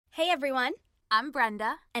Hey everyone, I'm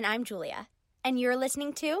Brenda. and I'm Julia, and you're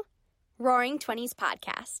listening to Roaring Twenties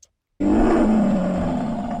Podcast.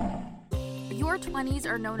 Your 20s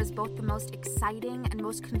are known as both the most exciting and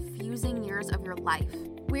most confusing years of your life.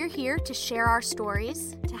 We're here to share our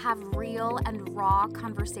stories, to have real and raw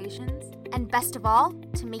conversations, and best of all,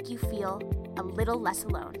 to make you feel a little less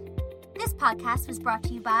alone. This podcast was brought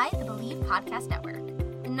to you by the Believe Podcast Network,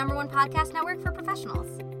 the #1 podcast network for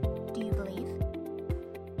professionals. Do you believe?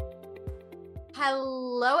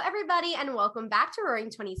 Hello, everybody, and welcome back to Roaring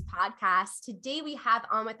Twenties Podcast. Today we have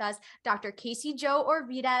on with us Dr. Casey Jo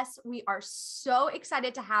Orvidas. We are so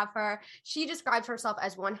excited to have her. She describes herself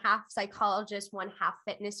as one half psychologist, one half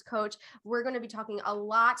fitness coach. We're going to be talking a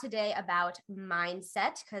lot today about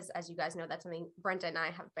mindset, because as you guys know, that's something Brenda and I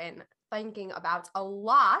have been thinking about a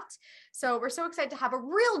lot. So we're so excited to have a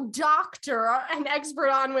real doctor and expert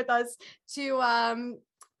on with us to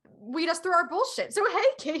weed us through our bullshit. So hey,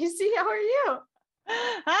 Casey, how are you?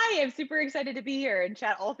 Hi, I'm super excited to be here and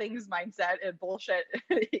chat all things mindset and bullshit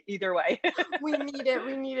either way. We need it.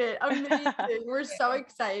 We need it. Amazing. We're so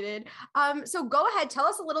excited. So go ahead, tell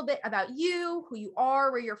us a little bit about you, who you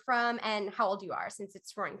are, where you're from, and how old you are, since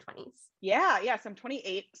it's Roaring Twenties. Yes, I'm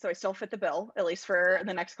 28, so I still fit the bill, at least for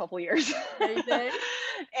the next couple years. Amazing.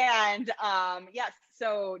 And yes,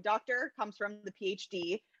 so doctor comes from the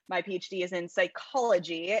PhD. My PhD is in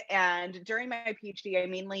psychology, and during my PhD, I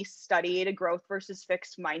mainly studied growth versus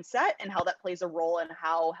fixed mindset and how that plays a role in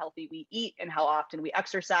how healthy we eat and how often we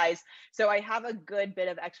exercise. So I have a good bit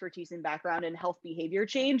of expertise and background in health behavior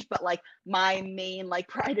change, but like my main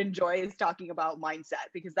pride and joy is talking about mindset,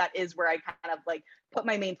 because that is where I kind of put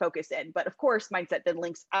my main focus in. But of course, mindset then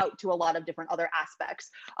links out to a lot of different other aspects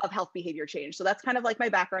of health behavior change. So that's kind of like my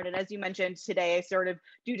background. And as you mentioned today, I sort of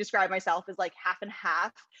do describe myself as half and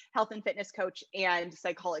half health and fitness coach and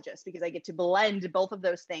psychologist, because I get to blend both of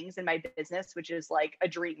those things in my business, which is like a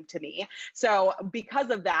dream to me. So because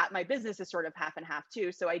of that, my business is sort of half and half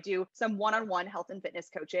too. So I do some one-on-one health and fitness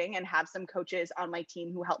coaching and have some coaches on my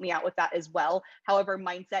team who help me out with that as well. However,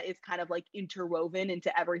 mindset is kind of interwoven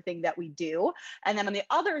into everything that we do. And then on the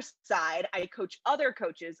other side, I coach other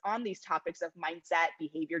coaches on these topics of mindset,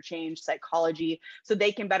 behavior change, psychology, so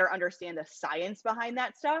they can better understand the science behind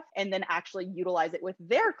that stuff and then actually utilize it with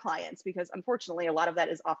their clients, because unfortunately, a lot of that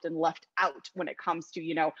is often left out when it comes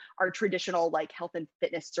to, our traditional health and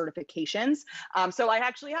fitness certifications. So I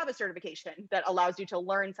actually have a certification that allows you to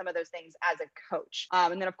learn some of those things as a coach.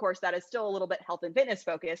 And then of course, that is still a little bit health and fitness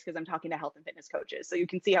focused, because I'm talking to health and fitness coaches. So you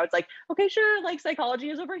can see how it's okay, sure, psychology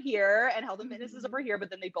is over here and health and fitness is over here, but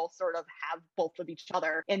then they both sort of have both of each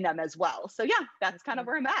other in them as well. So yeah, that's kind of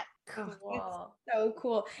where I'm at. Cool. So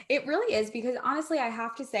cool. It really is, because honestly, I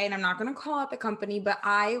have to say, and I'm not going to call out the company, but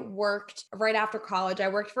I worked right after college. I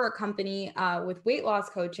worked for a company with weight loss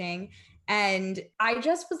coaching, and I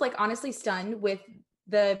just was honestly stunned with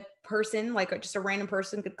the person, just a random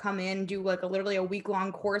person could come in, do literally a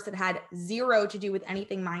week-long course that had zero to do with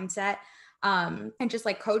anything mindset, and just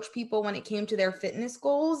coach people when it came to their fitness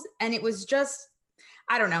goals. And it was just,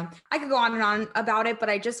 I don't know. I could go on and on about it, but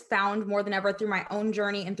I just found more than ever through my own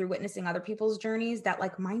journey and through witnessing other people's journeys that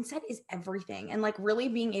mindset is everything. And really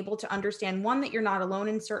being able to understand, one, that you're not alone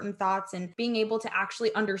in certain thoughts, and being able to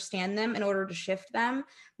actually understand them in order to shift them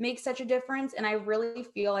makes such a difference. And I really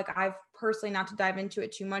feel I've personally, not to dive into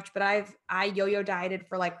it too much, but I yo-yo dieted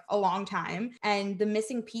for a long time. And the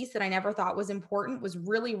missing piece that I never thought was important was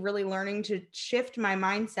really, really learning to shift my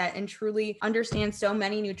mindset and truly understand so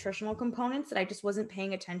many nutritional components that I just wasn't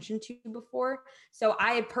paying attention to before. So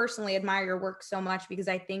I personally admire your work so much, because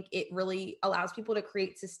I think it really allows people to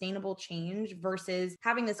create sustainable change versus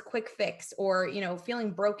having this quick fix or,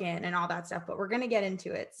 feeling broken and all that stuff. But we're going to get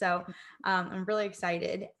into it. So I'm really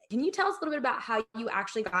excited. Can you tell us a little bit about how you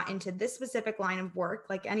actually got into this specific line of work?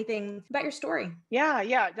 Anything about your story?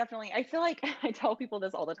 Yeah, definitely. I feel like I tell people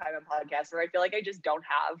this all the time on podcasts, where I feel like I just don't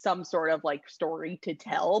have some sort of story to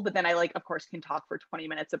tell, but then I of course can talk for 20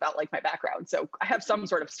 minutes about my background. So I have some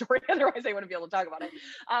sort of story, otherwise I wouldn't be able to talk about it.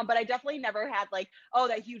 But I definitely never had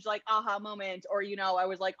that huge aha moment, or, I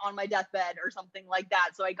was on my deathbed or something like that.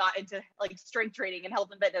 So I got into strength training and health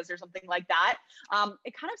and fitness or something like that.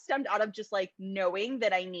 It kind of stemmed out of just knowing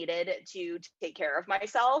that I needed to take care of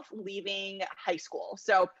myself leaving high school.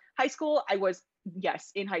 So high school, I was,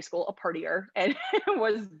 yes, in high school, a partier and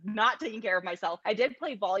was not taking care of myself. I did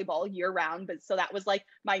play volleyball year round, but so that was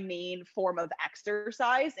my main form of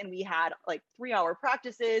exercise. And we had 3-hour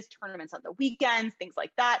practices, tournaments on the weekends, things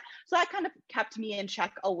like that. So that kind of kept me in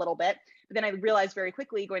check a little bit. But then I realized very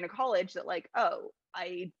quickly going to college that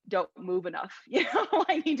I don't move enough.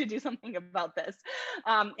 I need to do something about this.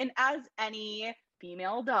 And as any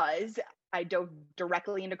female does, I dove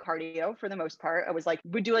directly into cardio for the most part. I was like,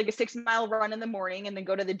 would do like a 6-mile run in the morning and then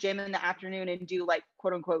go to the gym in the afternoon and do like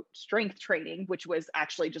quote unquote strength training, which was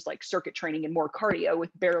actually just like circuit training and more cardio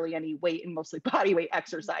with barely any weight and mostly body weight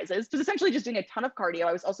exercises. So essentially just doing a ton of cardio.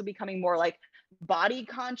 I was also becoming more like body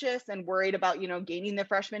conscious and worried about, you know, gaining the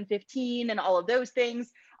freshman 15 and all of those things.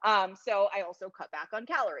 So I also cut back on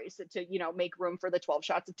calories to, you know, make room for the 12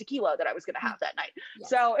 shots of tequila that I was going to have that night. Yes.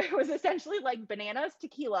 So it was essentially like bananas,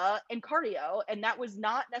 tequila, and cardio. And that was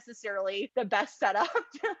not necessarily the best setup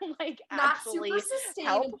to like not actually super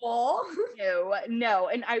sustainable. No.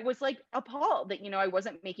 And I was like appalled that, you know, I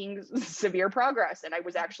wasn't making severe progress and I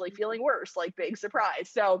was actually feeling worse, like big surprise.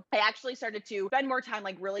 So I actually started to spend more time,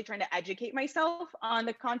 like really trying to educate myself on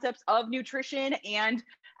the concepts of nutrition and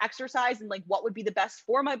exercise and like what would be the best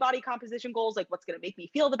for my body composition goals, like what's going to make me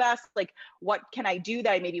feel the best, like what can I do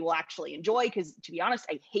that I maybe will actually enjoy, because to be honest,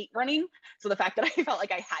 I hate running, so the fact that I felt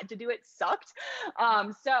like I had to do it sucked.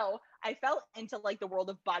 So I fell into like the world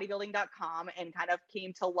of bodybuilding.com and kind of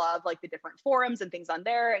came to love like the different forums and things on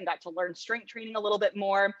there and got to learn strength training a little bit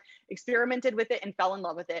more, experimented with it and fell in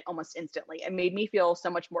love with it almost instantly. It made me feel so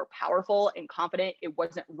much more powerful and confident. It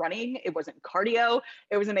wasn't running, it wasn't cardio,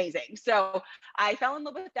 it was amazing. So I fell in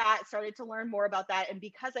love with that, started to learn more about that. And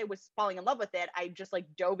because I was falling in love with it, I just like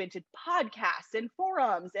dove into podcasts and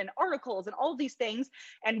forums and articles and all of these things,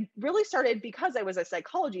 and really started, because I was a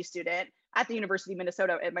psychology student at the University of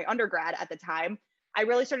Minnesota at my undergrad at the time, I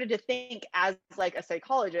really started to think as like a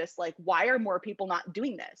psychologist, like, why are more people not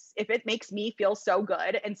doing this? If it makes me feel so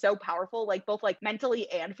good and so powerful, like both like mentally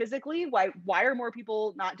and physically, why are more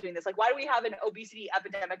people not doing this? Like, why do we have an obesity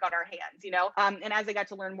epidemic on our hands, you know? And as I got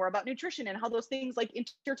to learn more about nutrition and how those things like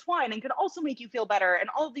intertwine and can also make you feel better and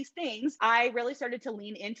all of these things, I really started to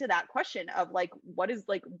lean into that question of like,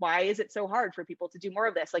 why is it so hard for people to do more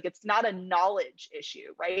of this? Like, it's not a knowledge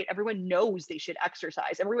issue, right? Everyone knows they should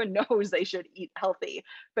exercise. Everyone knows they should eat healthy,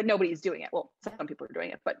 but nobody's doing it. Well, some people are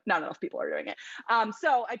doing it, but not enough people are doing it.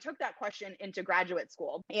 So I took that question into graduate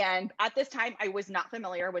school. And at this time, I was not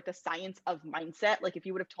familiar with the science of mindset. Like, if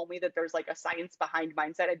you would have told me that there's like a science behind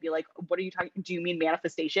mindset, I'd be like, what are you talking? Do you mean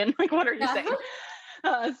manifestation? Like, what are you saying?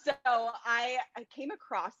 So I came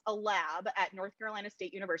across a lab at North Carolina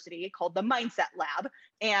State University called the Mindset Lab.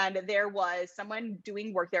 And there was someone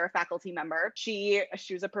doing work there, a faculty member. She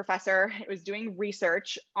was a professor. It was doing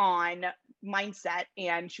research on mindset,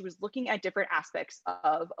 and she was looking at different aspects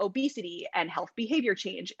of obesity and health behavior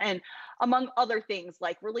change, and among other things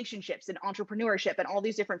like relationships and entrepreneurship and all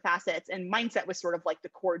these different facets. And mindset was sort of like the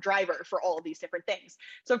core driver for all of these different things.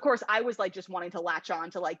 So of course I was like just wanting to latch on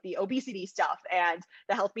to like the obesity stuff and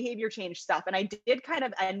the health behavior change stuff. And I did kind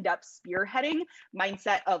of end up spearheading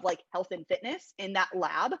mindset of like health and fitness in that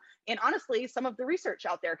lab. And honestly, some of the research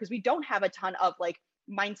out there, because we don't have a ton of like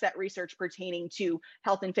mindset research pertaining to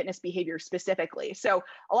health and fitness behavior specifically. So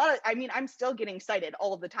I'm still getting cited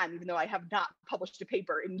all of the time, even though I have not published a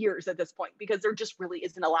paper in years at this point, because there just really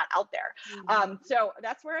isn't a lot out there. Mm-hmm. So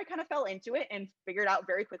that's where I kind of fell into it and figured out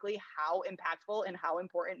very quickly how impactful and how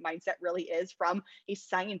important mindset really is from a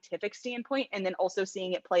scientific standpoint. And then also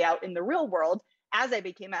seeing it play out in the real world as I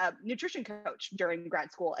became a nutrition coach during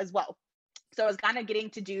grad school as well. So I was kind of getting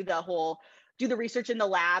to do the research in the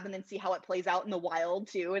lab and then see how it plays out in the wild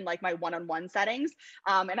too, in like my one-on-one settings.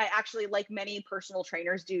 And I actually, like many personal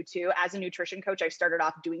trainers do too, as a nutrition coach, I started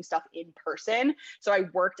off doing stuff in person. So I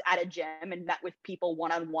worked at a gym and met with people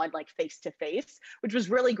one-on-one, like face-to-face, which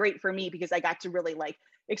was really great for me because I got to really like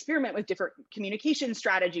experiment with different communication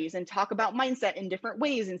strategies and talk about mindset in different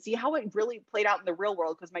ways and see how it really played out in the real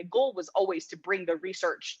world. Because my goal was always to bring the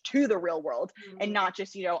research to the real world and not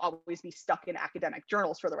just, always be stuck in academic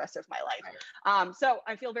journals for the rest of my life. Right. So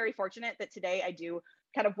I feel very fortunate that today I do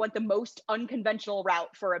kind of went the most unconventional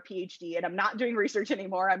route for a PhD, and I'm not doing research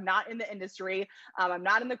anymore. I'm not in the industry. I'm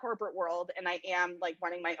not in the corporate world, and I am like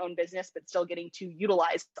running my own business, but still getting to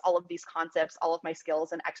utilize all of these concepts, all of my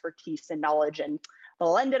skills and expertise and knowledge, and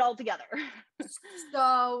blend it all together.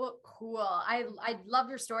 So cool. I love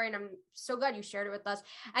your story, and I'm so glad you shared it with us.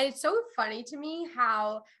 And it's so funny to me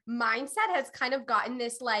how mindset has kind of gotten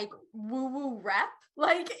this like woo-woo rep.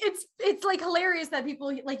 Like it's like hilarious that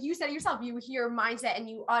people, like you said yourself, you hear mindset and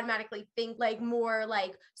you automatically think like more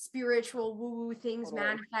like spiritual woo-woo things,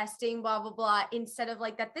 manifesting, blah, blah, blah, instead of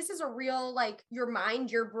like that. This is a real, like your mind,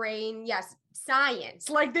 your brain. Yes. Science.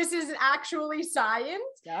 Like this is actually science.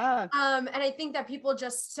 Yeah. And I think that people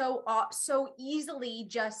just so easily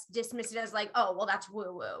just dismiss it as like, oh, well, that's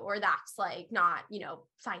woo-woo, or that's like not,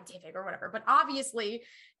 scientific or whatever. But obviously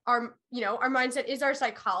our mindset is our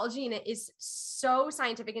psychology, and it is so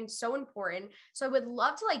scientific and so important. So I would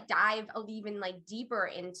love to like dive even like deeper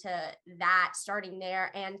into that, starting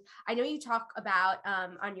there. And I know you talk about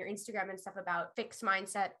on your Instagram and stuff about fixed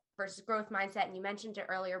mindset versus growth mindset, and you mentioned it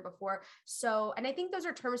earlier before. So, and I think those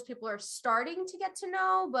are terms people are starting to get to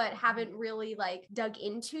know, but haven't really like dug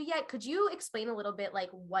into yet. Could you explain a little bit like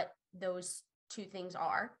what those two things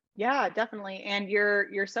are? Yeah, definitely. And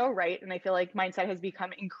you're so right. And I feel like mindset has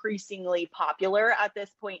become increasingly popular at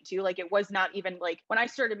this point too. Like it was not even like when I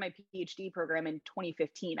started my PhD program in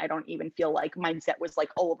 2015, I don't even feel like mindset was like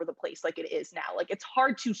all over the place like it is now. Like it's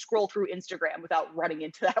hard to scroll through Instagram without running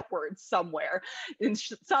into that word somewhere in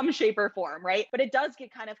some shape or form, right? But it does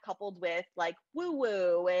get kind of coupled with like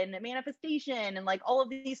woo-woo and manifestation and like all of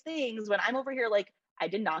these things when I'm over here like, I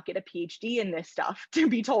did not get a PhD in this stuff to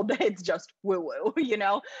be told that it's just woo-woo, you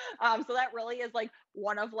know? So that really is like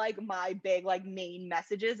one of like my big like main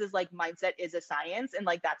messages is like mindset is a science. And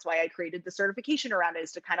like, that's why I created the certification around it,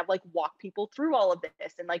 is to kind of like walk people through all of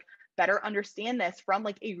this and like better understand this from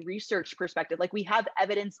like a research perspective. Like we have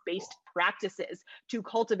evidence-based practices to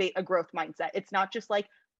cultivate a growth mindset. It's not just like,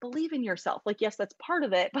 believe in yourself. Like, yes, that's part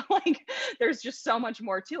of it, but like, there's just so much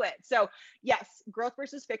more to it. So yes, growth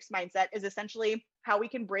versus fixed mindset is essentially how we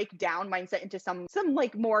can break down mindset into some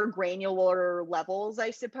like more granular levels,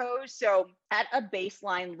 I suppose. So at a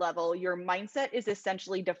baseline level, your mindset is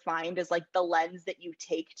essentially defined as like the lens that you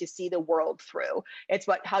take to see the world through. It's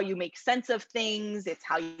how you make sense of things. It's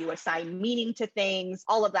how you assign meaning to things,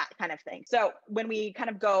 all of that kind of thing. So when we kind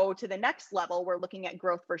of go to the next level, we're looking at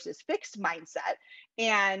growth versus fixed mindset.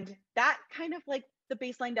 And that kind of like the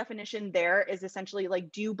baseline definition there is essentially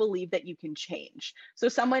like, do you believe that you can change? So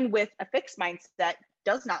someone with a fixed mindset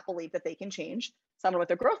does not believe that they can change. Someone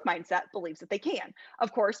with a growth mindset believes that they can.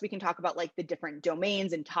 Of course, we can talk about like the different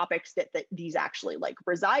domains and topics that these actually like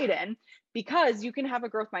reside in, because you can have a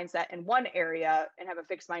growth mindset in one area and have a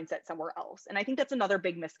fixed mindset somewhere else. And I think that's another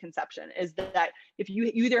big misconception, is that if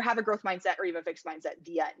you either have a growth mindset or you have a fixed mindset,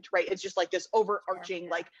 the end, right? It's just like this overarching,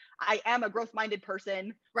 like I am a growth minded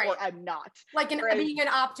person, right, or I'm not. Like being an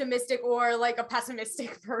optimistic or like a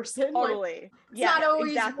pessimistic person. Totally. Like, it's not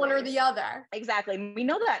always one or the other. Exactly. We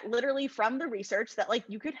know that literally from the research that like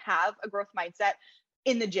you could have a growth mindset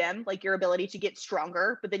in the gym, like your ability to get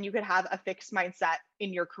stronger, but then you could have a fixed mindset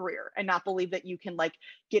in your career and not believe that you can like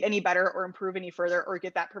get any better or improve any further or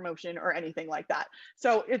get that promotion or anything like that.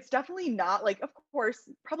 So it's definitely not like, of course,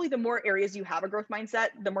 probably the more areas you have a growth mindset,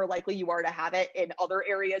 the more likely you are to have it in other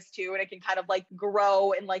areas too. And it can kind of like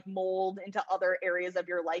grow and like mold into other areas of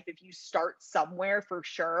your life if you start somewhere, for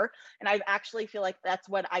sure. And I actually feel like that's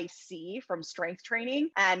what I see from strength training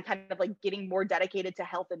and kind of like getting more dedicated to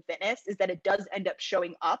health and fitness, is that it does end up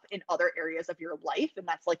showing up in other areas of your life. And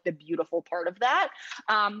that's like the beautiful part of that.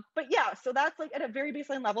 But yeah, so that's like at a very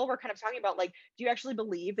baseline level, we're kind of talking about like, do you actually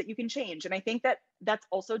believe that you can change? And I think that that's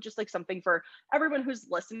also just like something for everyone who's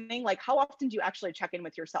listening. Like, how often do you actually check in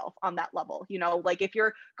with yourself on that level? You know, like if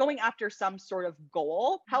you're going after some sort of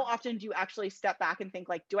goal, how often do you actually step back and think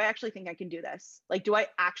like, do I actually think I can do this? Like, do I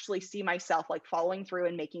actually see myself like following through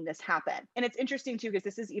and making this happen? And it's interesting too, because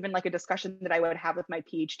this is even like a discussion that I would have with my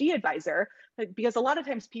PhD advisor, because a lot of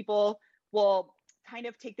times people will kind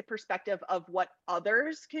of take the perspective of what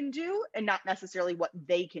others can do and not necessarily what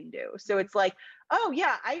they can do. So it's like, oh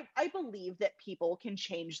yeah, I believe that people can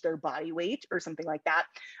change their body weight or something like that.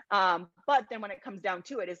 But then when it comes down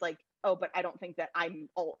to it, is like, oh, but I don't think that I'm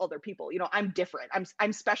all other people. You know, I'm different.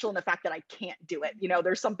 I'm special in the fact that I can't do it. You know,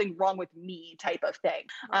 there's something wrong with me type of thing.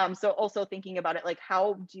 So also thinking about it, like,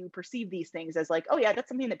 how do you perceive these things as like, oh yeah, that's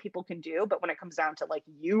something that people can do. But when it comes down to like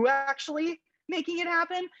you actually making it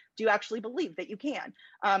happen, do you actually believe that you can?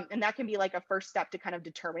 And that can be like a first step to kind of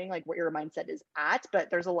determining like what your mindset is at, but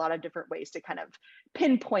there's a lot of different ways to kind of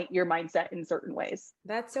pinpoint your mindset in certain ways.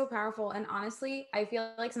 That's so powerful. And honestly, I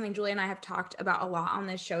feel like something Julia and I have talked about a lot on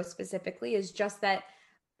this show specifically is just that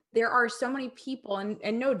there are so many people,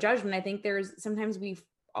 and no judgment, I think there's sometimes we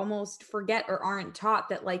almost forget or aren't taught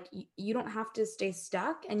that like you don't have to stay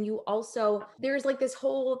stuck. And you also, there's like this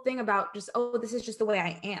whole thing about just, oh, this is just the way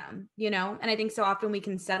I am, you know? And I think so often we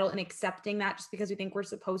can settle in accepting that just because we think we're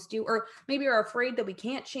supposed to, or maybe are afraid that we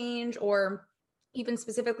can't change, or even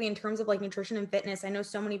specifically in terms of like nutrition and fitness. I know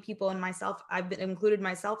so many people, and myself, I've been included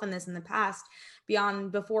myself in this in the past,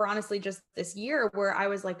 before honestly just this year, where I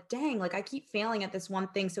was like, dang, like I keep failing at this one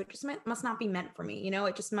thing. So it just must not be meant for me. You know,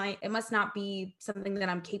 it must not be something that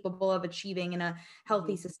I'm capable of achieving in a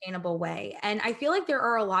healthy, sustainable way. And I feel like there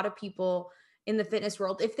are a lot of people in the fitness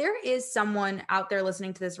world. If there is someone out there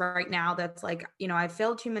listening to this right now that's like, you know, I've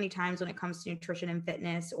failed too many times when it comes to nutrition and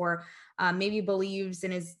fitness, or maybe believes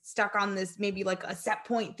and is stuck on this, maybe like a set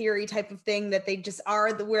point theory type of thing, that they just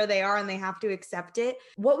are where they are and they have to accept it.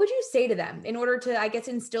 What would you say to them in order to, I guess,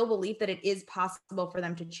 instill belief that it is possible for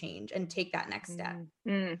them to change and take that next step?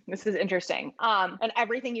 This is interesting. And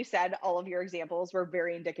everything you said, all of your examples were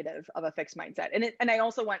very indicative of a fixed mindset. And I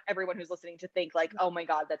also want everyone who's listening to think like, oh my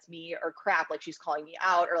God, that's me, or crap, like she's calling me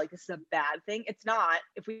out, or like this is a bad thing. It's not.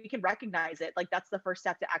 If we can recognize it, like that's the first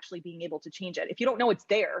step to actually being able to change it. If you don't know it's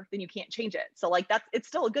there, then you can't change it. So like it's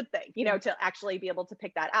still a good thing, to actually be able to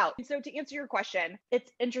pick that out. And so to answer your question,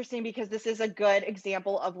 it's interesting because this is a good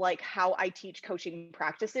example of like how I teach coaching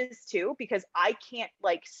practices too, because I can't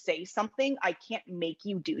like say something, I can't make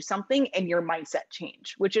you do something and your mindset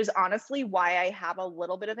change, which is honestly why I have a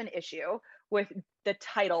little bit of an issue with the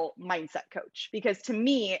title mindset coach, because to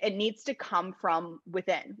me, it needs to come from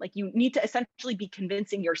within. Like you need to essentially be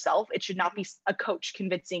convincing yourself. It should not be a coach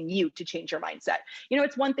convincing you to change your mindset.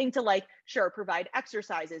 It's one thing to like, sure, provide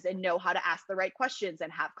exercises and know how to ask the right questions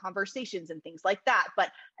and have conversations and things like that.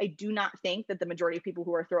 But I do not think that the majority of people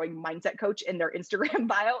who are throwing mindset coach in their Instagram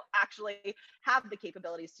bio actually have the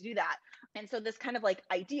capabilities to do that. And so this kind of like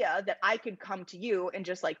idea that I could come to you and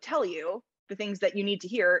just like tell you the things that you need to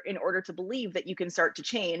hear in order to believe that you can start to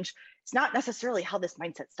change, it's not necessarily how this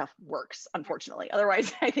mindset stuff works, unfortunately.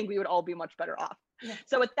 Otherwise, I think we would all be much better off. Yeah.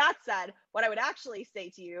 So with that said, what I would actually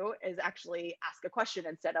say to you is actually ask a question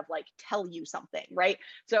instead of like tell you something, right?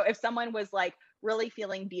 So if someone was like really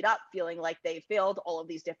feeling beat up, feeling like they failed all of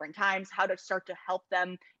these different times, how to start to help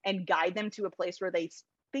them and guide them to a place where they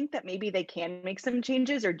think that maybe they can make some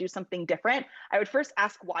changes or do something different, I would first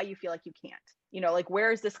ask why you feel like you can't. Like,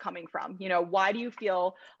 where is this coming from? Why do you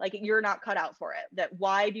feel like you're not cut out for it?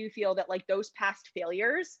 Why do you feel that like those past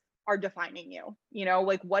failures are defining you?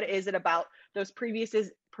 Like what is it about those previous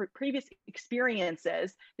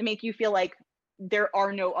experiences that make you feel like there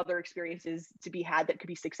are no other experiences to be had that could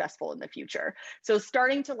be successful in the future? So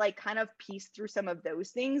starting to like kind of piece through some of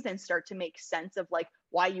those things and start to make sense of like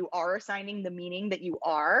why you are assigning the meaning that you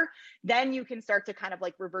are, then you can start to kind of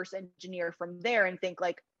like reverse engineer from there and think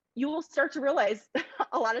like, you will start to realize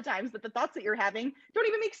a lot of times that the thoughts that you're having don't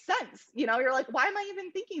even make sense. You're like, why am I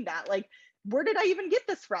even thinking that? Like, where did I even get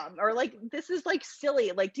this from? Or like, this is like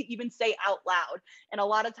silly, like to even say out loud. And a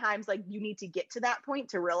lot of times, like you need to get to that point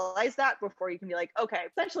to realize that before you can be like, okay,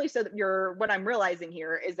 essentially, so that what I'm realizing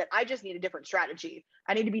here is that I just need a different strategy.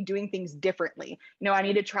 I need to be doing things differently. I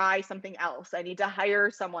need to try something else. I need to hire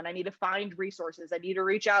someone. I need to find resources. I need to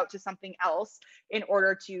reach out to something else in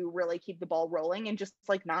order to really keep the ball rolling and just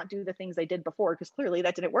like not do the things I did before, because clearly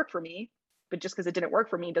that didn't work for me. But just because it didn't work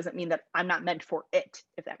for me doesn't mean that I'm not meant for it,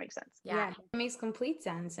 if that makes sense. Yeah, it makes complete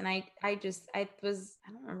sense. And I don't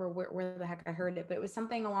remember where the heck I heard it, but it was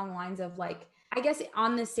something along the lines of like, I guess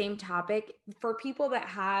on the same topic, for people that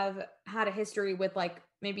have had a history with like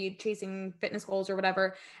maybe chasing fitness goals or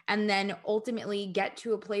whatever, and then ultimately get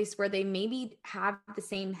to a place where they maybe have the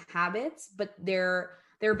same habits, but their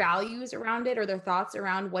values around it or their thoughts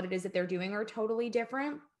around what it is that they're doing are totally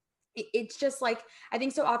different. It's just like, I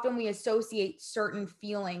think so often we associate certain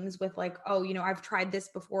feelings with like, oh, I've tried this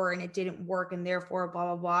before and it didn't work and therefore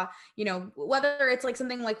blah, blah, blah, whether it's like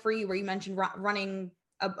something like for you where you mentioned running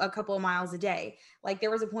a couple of miles a day. Like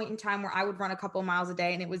there was a point in time where I would run a couple of miles a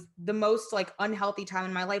day and it was the most like unhealthy time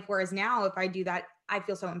in my life. Whereas now if I do that, I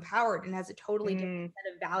feel so empowered and has a totally different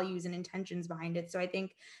set of values and intentions behind it. So I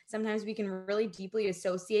think sometimes we can really deeply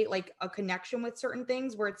associate like a connection with certain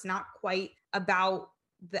things where it's not quite about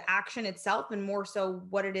the action itself and more so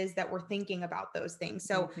what it is that we're thinking about those things.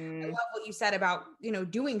 So I love what you said about,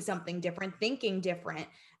 doing something different, thinking different,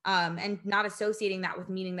 and not associating that with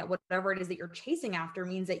meaning that whatever it is that you're chasing after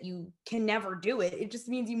means that you can never do it. It just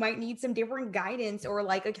means you might need some different guidance or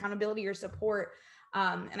like accountability or support.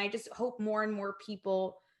 And I just hope more and more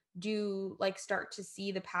people do like start to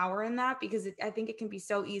see the power in that, because I think it can be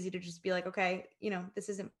so easy to just be like, okay, this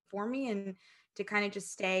isn't for me, and to kind of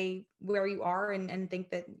just stay where you are and think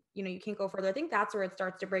that, you can't go further. I think that's where it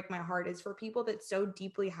starts to break my heart, is for people that so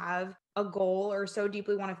deeply have a goal or so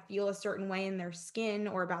deeply want to feel a certain way in their skin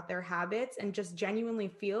or about their habits and just genuinely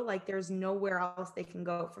feel like there's nowhere else they can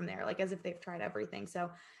go from there, like as if they've tried everything. So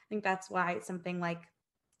I think that's why something like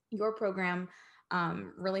your program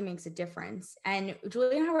really makes a difference. And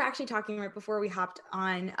Julia and I were actually talking right before we hopped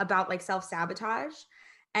on about like self-sabotage.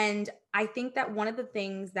 And I think that one of the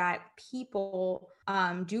things that people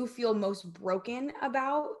do feel most broken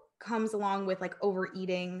about comes along with like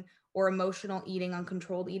overeating or emotional eating,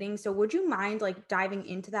 uncontrolled eating. So would you mind like diving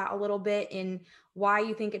into that a little bit in why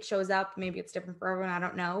you think it shows up? Maybe it's different for everyone, I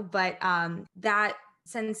don't know, but that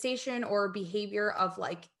sensation or behavior of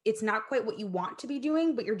like, it's not quite what you want to be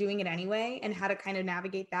doing, but you're doing it anyway, and how to kind of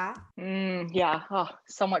navigate that? Yeah. Oh,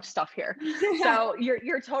 so much stuff here. So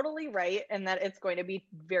you're totally right. And that it's going to be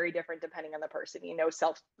very different depending on the person,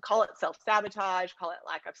 call it self-sabotage, call it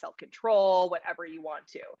lack of self-control, whatever you want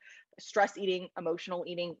to. Stress eating, emotional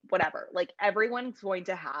eating, whatever. Like everyone's going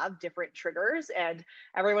to have different triggers and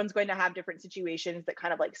everyone's going to have different situations that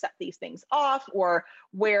kind of like set these things off or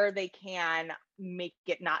where they can make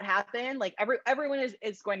it not happen. Like everyone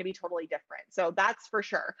is going to be totally different. So that's for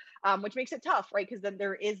sure. Which makes it tough, right? Because then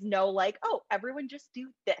there is no like, oh, everyone just do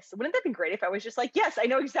this. Wouldn't that be great if I was just like, yes, I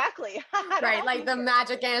know exactly. Right. Like the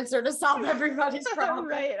magic answer to solve everybody's problem.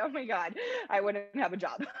 Right. Oh my God. I wouldn't have a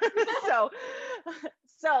job.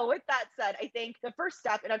 So with that said, I think the first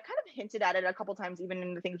step, and I've kind of hinted at it a couple times, even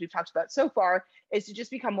in the things we've talked about so far, is to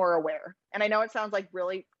just become more aware. And I know it sounds like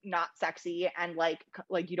really not sexy and like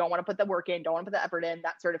you don't want to put the work in, don't want to put the effort in,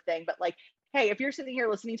 that sort of thing. But like, hey, if you're sitting here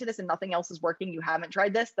listening to this and nothing else is working, you haven't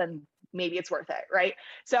tried this, then maybe it's worth it, right?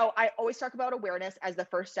 So I always talk about awareness as the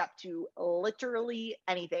first step to literally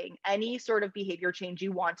anything, any sort of behavior change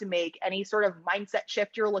you want to make, any sort of mindset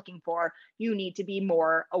shift you're looking for, you need to be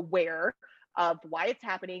more aware of why it's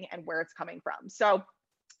happening and where it's coming from. So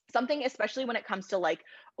something, especially when it comes to like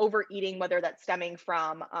overeating, whether that's stemming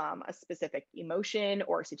from a specific emotion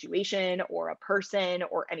or situation or a person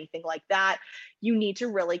or anything like that, you need to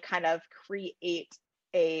really kind of create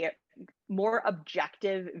a more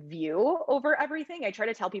objective view over everything. I try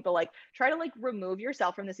to tell people like, try to like remove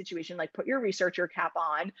yourself from the situation, like put your researcher cap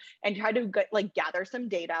on and try to gather some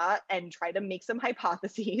data and try to make some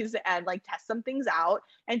hypotheses and like test some things out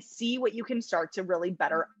and see what you can start to really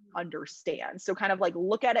better understand. So kind of like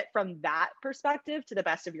look at it from that perspective to the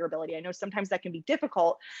best of your ability. I know sometimes that can be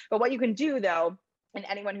difficult, but what you can do though, and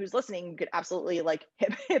anyone who's listening, you could absolutely like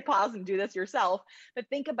hit pause and do this yourself, but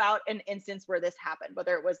think about an instance where this happened,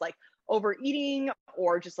 whether it was like overeating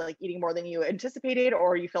or just like eating more than you anticipated,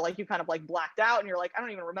 or you feel like you kind of like blacked out and you're like, I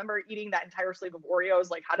don't even remember eating that entire sleeve of Oreos.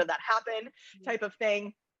 Like, how did that happen? Type of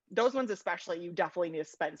thing. Those ones especially, you definitely need to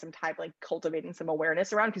spend some time like cultivating some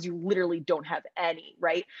awareness around because you literally don't have any,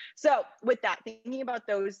 right? So with that, thinking about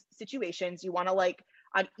those situations, you want to like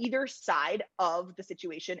on either side of the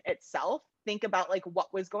situation itself, think about like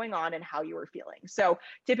what was going on and how you were feeling. So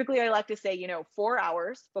typically I like to say, 4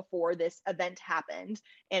 hours before this event happened.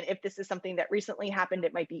 And if this is something that recently happened,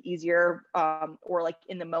 it might be easier or like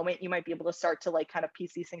in the moment, you might be able to start to like kind of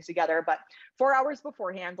piece these things together. But 4 hours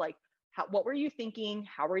beforehand, like what were you thinking?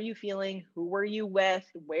 How were you feeling? Who were you with?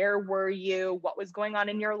 Where were you? What was going on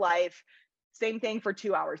in your life? Same thing for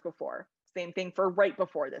 2 hours before. Same thing for right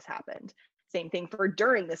before this happened. Same thing for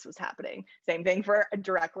during this was happening. Same thing for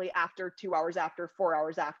directly after, 2 hours after, 4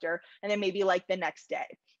 hours after, and then maybe like the next day.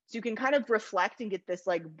 So you can kind of reflect and get this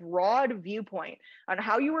like broad viewpoint on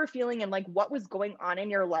how you were feeling and like what was going on in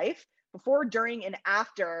your life before, during, and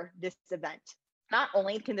after this event. Not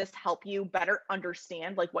only can this help you better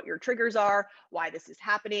understand like what your triggers are, why this is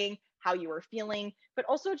happening, how you are feeling, but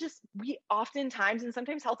also just we oftentimes, and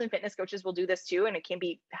sometimes health and fitness coaches will do this too, and it can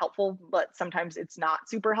be helpful, but sometimes it's not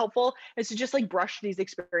super helpful, is to just like brush these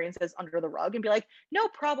experiences under the rug and be like, no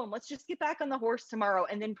problem, let's just get back on the horse tomorrow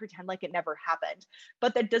and then pretend like it never happened.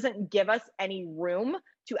 But that doesn't give us any room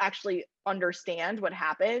to actually understand what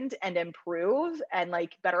happened and improve and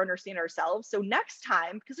like better understand ourselves. So next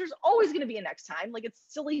time, because there's always going to be a next time, like it's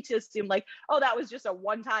silly to assume like, oh, that was just a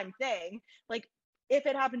one-time thing. Like if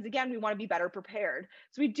it happens again, we want to be better prepared.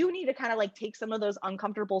 So we do need to kind of like take some of those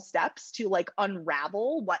uncomfortable steps to like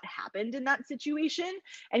unravel what happened in that situation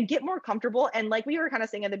and get more comfortable. And like we were kind of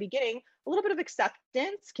saying at the beginning, a little bit of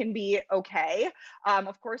acceptance can be okay.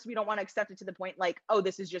 Of course, we don't want to accept it to the point like, oh,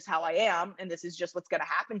 this is just how I am. And this is just what's going to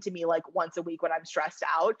happen to me like once a week when I'm stressed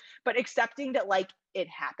out. But accepting that like it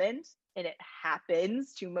happened. And it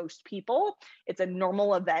happens to most people. It's a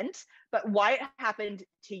normal event, but why it happened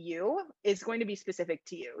to you is going to be specific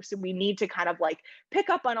to you. So we need to kind of like pick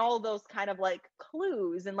up on all those kind of like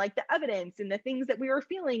clues and like the evidence and the things that we were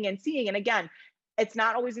feeling and seeing. And again, it's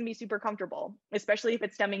not always going to be super comfortable, especially if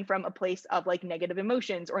it's stemming from a place of like negative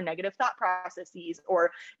emotions or negative thought processes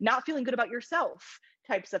or not feeling good about yourself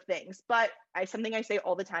types of things. But something I say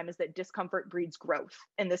all the time is that discomfort breeds growth.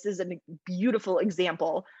 And this is a beautiful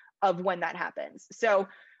example of when that happens. So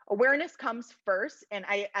awareness comes first. And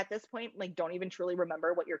I, at this point, like, don't even truly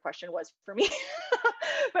remember what your question was for me,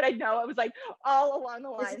 but I know I was like all along the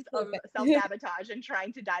lines of self-sabotage and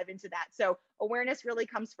trying to dive into that. So awareness really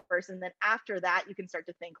comes first. And then after that, you can start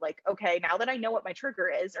to think like, okay, now that I know what my trigger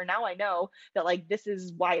is, or now I know that like, this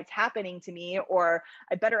is why it's happening to me, or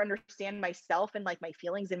I better understand myself and like my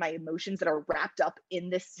feelings and my emotions that are wrapped up in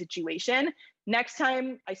this situation. Next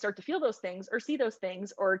time I start to feel those things or see those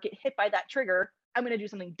things or get hit by that trigger, I'm going to do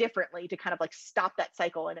something differently to kind of like stop that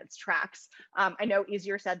cycle in its tracks. I know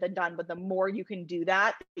easier said than done, but the more you can do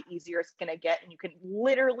that, the easier it's going to get. And you can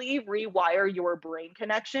literally rewire your brain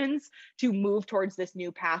connections to move towards this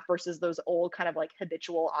new path versus those old kind of like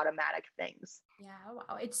habitual automatic things. Yeah.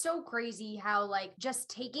 Wow. It's so crazy how like just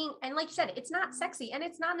taking, and like you said, it's not sexy and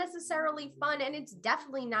it's not necessarily fun and it's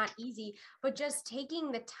definitely not easy, but just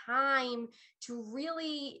taking the time to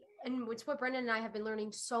really, and it's what Brendan and I have been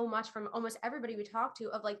learning so much from almost everybody we talk to,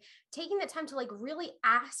 of like taking the time to like really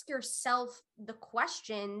ask yourself the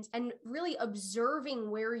questions and really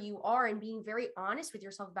observing where you are and being very honest with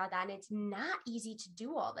yourself about that. And it's not easy to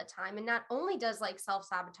do all the time. And not only does like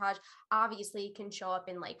self-sabotage obviously can show up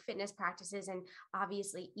in like fitness practices and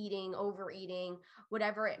obviously eating, overeating,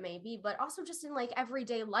 whatever it may be, but also just in like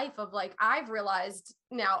everyday life of like, I've realized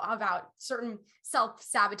now about certain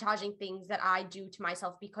self-sabotaging things that I do to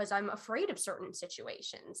myself because I'm afraid of certain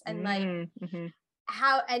situations and like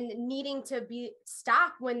how, and needing to be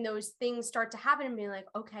stop when those things start to happen and being like,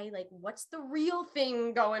 okay, like what's the real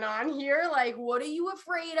thing going on here? Like, what are you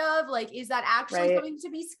afraid of? Like, is that actually something to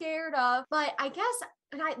be scared of? But I guess,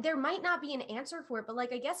 and there might not be an answer for it, but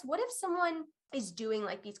like, I guess, what if someone is doing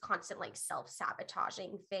like these constant like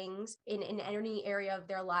self-sabotaging things in any area of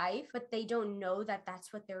their life, but they don't know that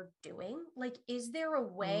that's what they're doing? Like, is there a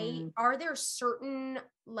way, are there certain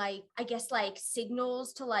like, I guess like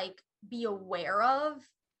signals to like be aware of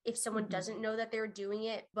if someone doesn't know that they're doing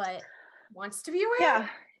it, but wants to be aware?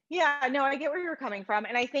 Yeah, no, I get where you're coming from.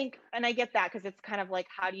 And I think, and I get that because it's kind of like,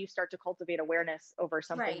 how do you start to cultivate awareness over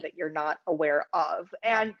something that you're not aware of?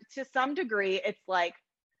 And to some degree, it's like,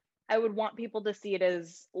 I would want people to see it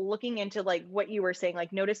as looking into like what you were saying,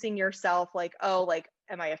 like noticing yourself, like, oh, like,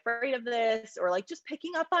 am I afraid of this? Or like just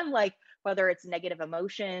picking up on like, whether it's negative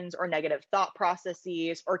emotions or negative thought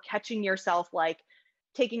processes, or catching yourself, like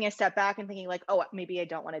taking a step back and thinking like, oh, maybe I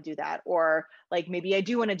don't want to do that. Or like, maybe I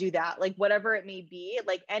do want to do that. Like whatever it may be,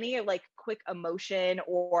 like any like quick emotion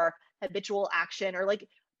or habitual action, or like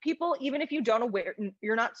people, even if you don't aware,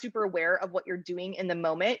 you're not super aware of what you're doing in the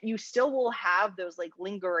moment, you still will have those like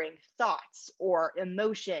lingering thoughts or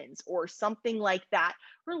emotions or something like that.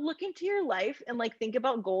 Or look into your life and like think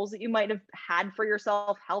about goals that you might have had for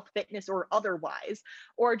yourself, health, fitness, or otherwise,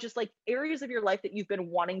 or just like areas of your life that you've been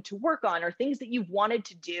wanting to work on or things that you've wanted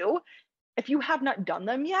to do. If you have not done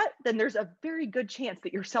them yet, then there's a very good chance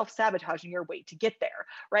that you're self-sabotaging your way to get there,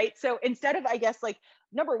 right? So instead of, I guess, like,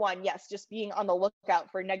 number one, yes, just being on the lookout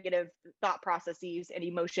for negative thought processes and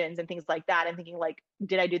emotions and things like that, and thinking like,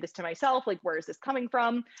 did I do this to myself? Like, where is this coming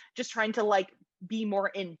from? Just trying to like be more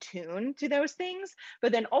in tune to those things.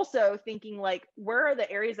 But then also thinking like, where are the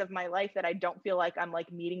areas of my life that I don't feel like I'm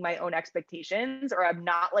like meeting my own expectations, or I'm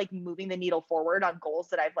not like moving the needle forward on goals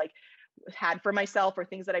that I've like had for myself or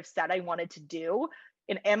things that I've said I wanted to do?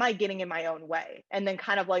 And am I getting in my own way? And then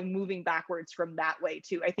kind of like moving backwards from that way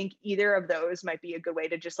too. I think either of those might be a good way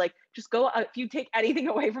to just go, if you take anything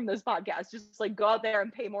away from those podcasts, just like go out there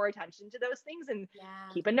and pay more attention to those things and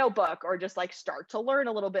keep a notebook, or just like start to learn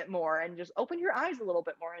a little bit more and just open your eyes a little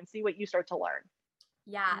bit more and see what you start to learn.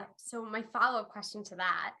 Yeah. So my follow-up question to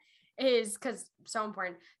that is, because so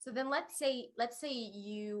important. So then let's say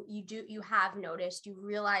you have noticed, you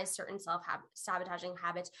realize certain sabotaging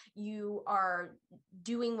habits, you are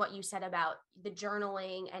doing what you said about the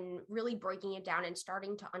journaling and really breaking it down and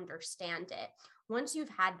starting to understand it. Once you've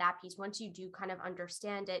had that piece, once you do kind of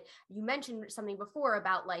understand it, you mentioned something before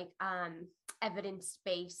about like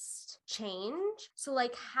evidence-based change. So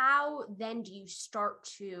like, how then do you start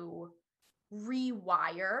to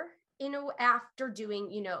rewire after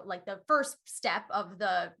doing, like the first step of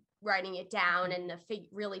the writing it down and the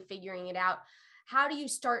really figuring it out? How do you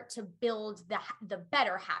start to build the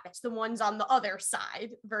better habits, the ones on the other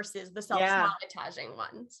side versus the self-sabotaging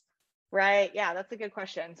ones? Right. Yeah, that's a good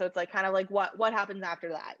question. So it's like kind of like what happens after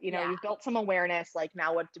that? You've built some awareness, like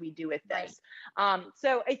now what do we do with this? Right.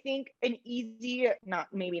 So I think an easy,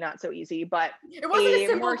 maybe not so easy, but it wasn't a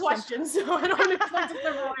simple question, so I don't expect a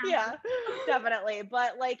simple answer. Yeah, definitely.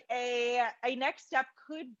 But like a next step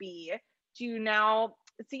could be to now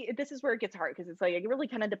see, this is where it gets hard, because it's like, it really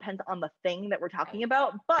kind of depends on the thing that we're talking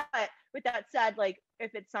about. But with that said, like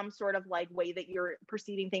if it's some sort of like way that you're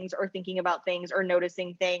perceiving things or thinking about things or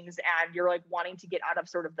noticing things, and you're like wanting to get out of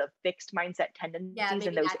sort of the fixed mindset tendencies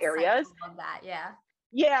in those areas. Of that. Yeah.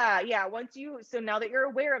 Yeah. So now that you're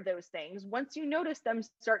aware of those things, once you notice them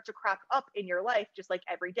start to crop up in your life, just like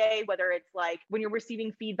every day, whether it's like when you're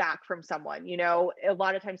receiving feedback from someone, a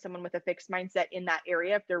lot of times someone with a fixed mindset in that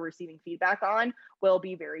area, if they're receiving feedback on, will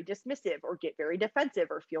be very dismissive or get very defensive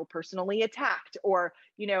or feel personally attacked, or,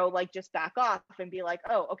 like just back off and be like,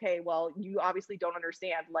 oh, okay, well, you obviously don't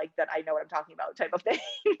understand like that. I know what I'm talking about type of thing.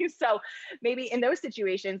 So maybe in those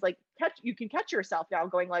situations, like you can catch yourself now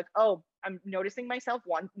going like, oh, I'm noticing myself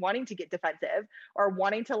wanting to get defensive or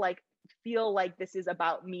wanting to like feel like this is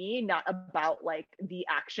about me, not about like the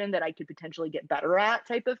action that I could potentially get better at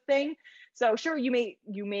type of thing. So sure, you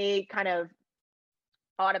may kind of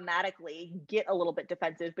automatically get a little bit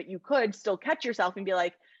defensive, but you could still catch yourself and be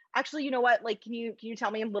like, actually, you know what? Like, can you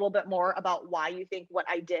tell me a little bit more about why you think what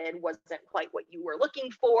I did wasn't quite what you were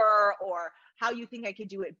looking for, or how you think I could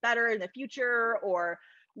do it better in the future, or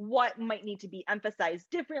what might need to be emphasized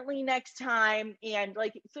differently next time? And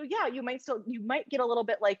like, so yeah, you might get a little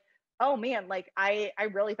bit like, oh man, like I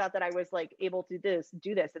really thought that I was like able to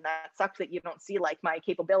do this. And that sucks that you don't see like my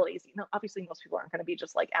capabilities. Obviously most people aren't going to be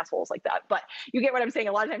just like assholes like that, but you get what I'm saying.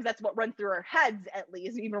 A lot of times that's what runs through our heads, at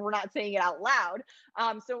least, even if we're not saying it out loud.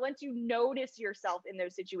 So once you notice yourself in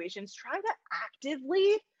those situations, try to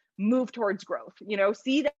actively move towards growth,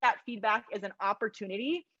 see that feedback as an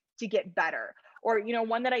opportunity to get better. Or,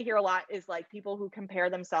 one that I hear a lot is like people who compare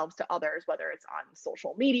themselves to others, whether it's on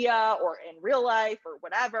social media or in real life or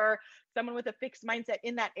whatever. Someone with a fixed mindset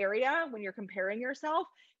in that area, when you're comparing yourself,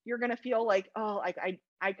 you're going to feel like, oh, like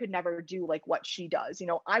I could never do like what she does.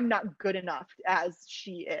 I'm not good enough as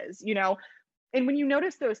she is, And when you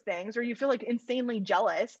notice those things, or you feel like insanely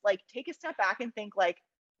jealous, like take a step back and think like,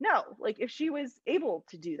 no, like if she was able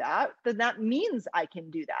to do that, then that means I can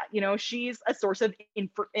do that. She's a source of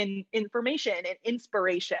information and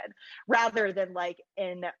inspiration, rather than like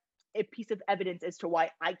a piece of evidence as to why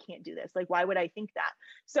I can't do this. Like, why would I think that?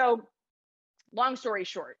 So long story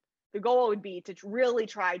short, the goal would be to really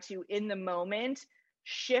try to, in the moment,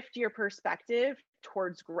 shift your perspective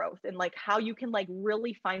towards growth, and like how you can like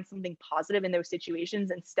really find something positive in those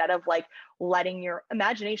situations, instead of like letting your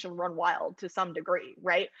imagination run wild to some degree,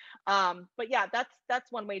 right? But yeah,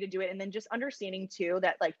 that's one way to do it. And then just understanding too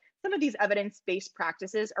that like some of these evidence-based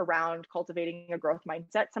practices around cultivating a growth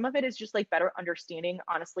mindset, some of it is just like better understanding,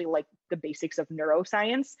 honestly, like the basics of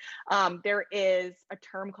neuroscience. There is a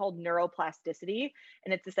term called neuroplasticity,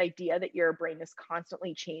 and it's this idea that your brain is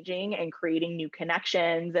constantly changing and creating new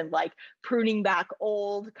connections, and like pruning back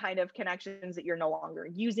old kind of connections that you're no longer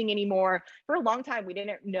using anymore. For a long time, we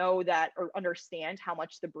didn't know that or understand how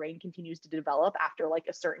much the brain continues to develop after like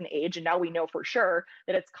a certain age. And now we know for sure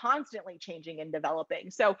that it's constantly changing and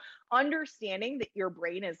developing. So understanding that your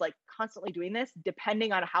brain is like constantly doing this,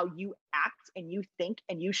 depending on how you act and you think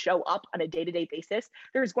and you show up on a day-to-day basis,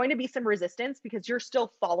 there's going to be some resistance because you're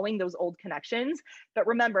still following those old connections. But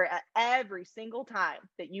remember, at every single time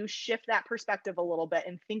that you shift that perspective a little bit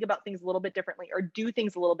and think about things a little bit differently, or do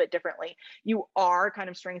things a little bit differently, you are kind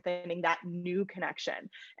of strengthening that new connection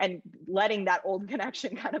and letting that old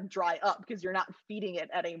connection kind of dry up because you're not feeding it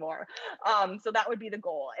anymore. So that would be the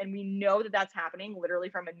goal. And we know that that's happening literally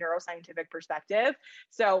from a neuroscientific perspective.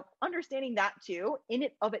 So understanding that too, in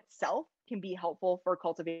it of itself, can be helpful for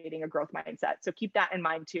cultivating a growth mindset. So keep that in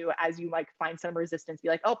mind too, as you like find some resistance, be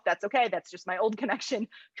like, oh, that's okay. That's just my old connection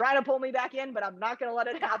trying to pull me back in, but I'm not going to let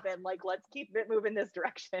it happen. Like, let's keep it moving this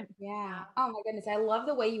direction. Yeah. Oh my goodness. I love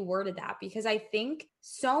the way you worded that, because I think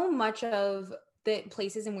so much of the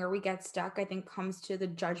places in where we get stuck, I think, comes to the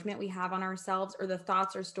judgment we have on ourselves, or the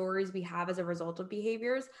thoughts or stories we have as a result of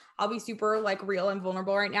behaviors. I'll be super like real and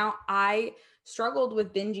vulnerable right now. I struggled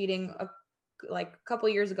with binge eating a couple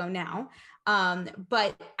years ago now.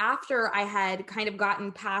 But after I had kind of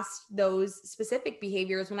gotten past those specific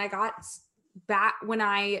behaviors, when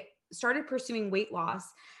I started pursuing weight loss,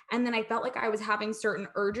 and then I felt like I was having certain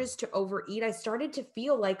urges to overeat, I started to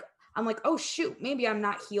feel like, I'm like, oh shoot, maybe I'm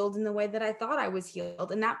not healed in the way that I thought I was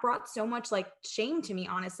healed. And that brought so much like shame to me,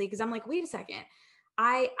 honestly, because I'm like, wait a second.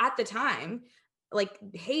 At the time, like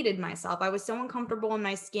hated myself. I was so uncomfortable in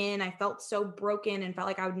my skin. I felt so broken and felt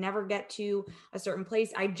like I would never get to a certain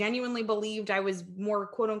place. I genuinely believed I was more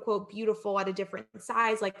quote unquote beautiful at a different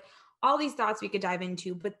size, like all these thoughts we could dive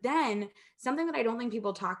into. But then something that I don't think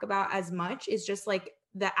people talk about as much is just like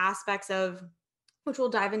the aspects of, which we'll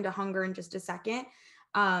dive into hunger in just a second.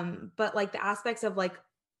 But like the aspects of like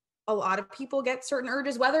a lot of people get certain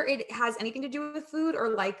urges, whether it has anything to do with food or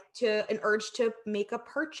like an urge to make a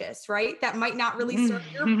purchase, right? That might not really serve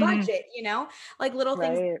your budget, like little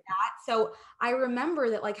things like Right. that. So I remember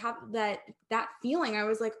that, like, have that feeling. I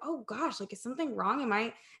was like, oh gosh, like, is something wrong?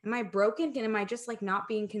 Am I broken? And am I just like not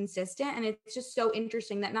being consistent? And it's just so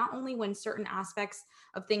interesting that not only when certain aspects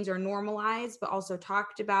of things are normalized, but also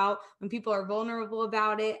talked about, when people are vulnerable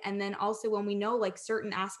about it. And then also when we know like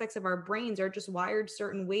certain aspects of our brains are just wired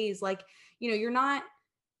certain ways, like, you're not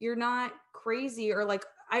crazy, or like,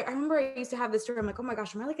 I remember I used to have this story. I'm like, oh my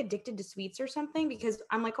gosh, am I like addicted to sweets or something? Because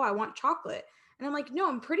I'm like, oh, I want chocolate. And I'm like, no,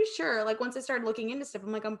 I'm pretty sure, like, once I started looking into stuff,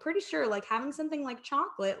 I'm like, I'm pretty sure like having something like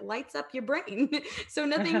chocolate lights up your brain. So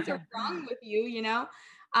nothing's wrong with you,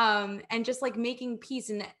 and just like making peace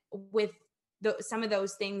and with some of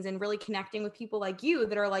those things, and really connecting with people like you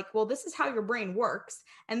that are like, well, this is how your brain works.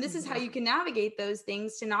 And this is how you can navigate those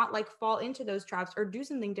things to not like fall into those traps or do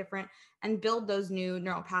something different and build those new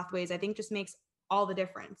neural pathways, I think just makes all the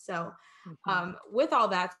difference. So with all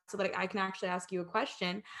that, so that I can actually ask you a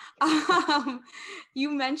question,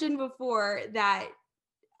 you mentioned before that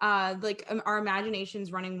our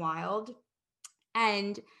imagination's running wild.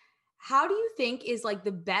 And how do you think is like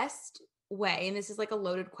the best way, and this is like a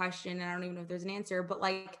loaded question and I don't even know if there's an answer, but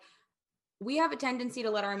like, we have a tendency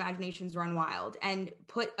to let our imaginations run wild and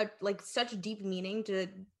put like such deep meaning to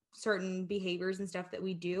certain behaviors and stuff that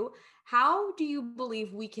we do. How do you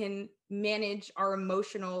believe we can manage our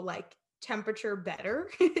emotional like temperature better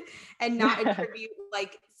and not attribute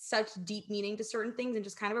like such deep meaning to certain things, and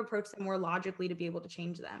just kind of approach them more logically to be able to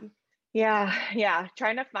change them? Yeah.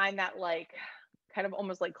 Trying to find that like kind of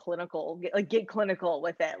almost like get clinical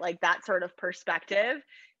with it. Like that sort of perspective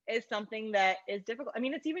is something that is difficult. I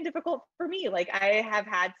mean, it's even difficult for me. Like I have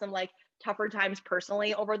had some like tougher times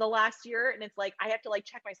personally over the last year. And it's like, I have to like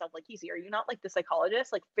check myself, like, Casey, are you not like the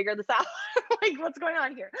psychologist? Like figure this out. Like what's going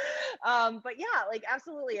on here? But yeah, like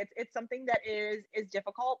absolutely. It's something that is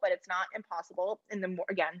difficult, but it's not impossible. And the more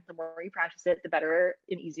you practice it, the better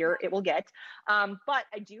and easier it will get. But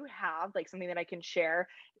I do have like something that I can share.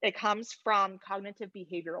 It comes from cognitive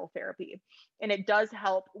behavioral therapy, and it does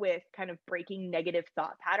help with kind of breaking negative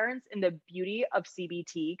thought patterns. And the beauty of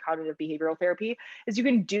CBT, cognitive behavioral therapy, is you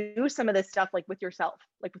can do some of this stuff like with yourself,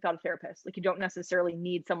 like without a therapist. Like you don't necessarily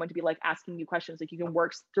need someone to be like asking you questions. Like you can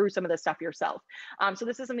work through some of this stuff yourself. So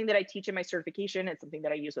this is something that I teach in my certification. It's something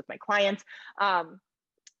that I use with my clients. And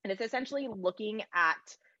it's essentially looking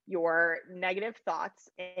at your negative thoughts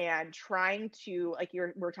and trying to, like,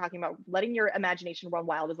 we're talking about letting your imagination run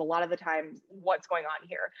wild is a lot of the time what's going on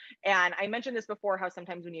here. And I mentioned this before, how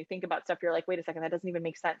sometimes when you think about stuff, you're like, wait a second, that doesn't even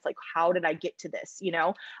make sense. Like, how did I get to this?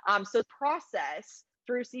 So process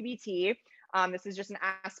through CBT, this is just an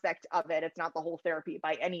aspect of it. It's not the whole therapy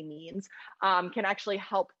by any means, can actually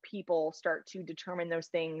help people start to determine those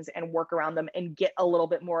things and work around them and get a little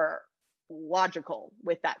bit more logical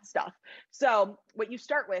with that stuff. So what you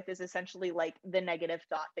start with is essentially like the negative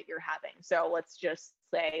thought that you're having. So let's just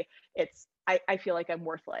say it's, I feel like I'm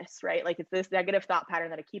worthless, right? Like it's this negative thought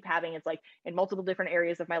pattern that I keep having. It's like in multiple different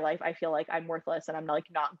areas of my life, I feel like I'm worthless and I'm like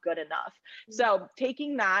not good enough. So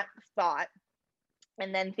taking that thought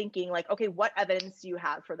and then thinking like, okay, what evidence do you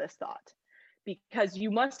have for this thought? Because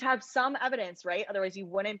you must have some evidence, right? Otherwise you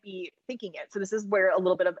wouldn't be thinking it. So this is where a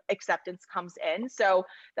little bit of acceptance comes in. So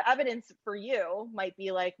the evidence for you might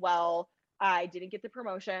be like, well, I didn't get the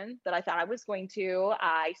promotion that I thought I was going to.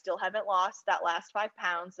 I still haven't lost that last 5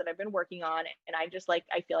 pounds that I've been working on. And I just like,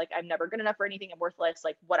 I feel like I'm never good enough for anything. I'm worthless,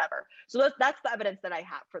 like whatever. So that's the evidence that I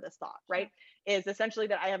have for this thought, right? Is essentially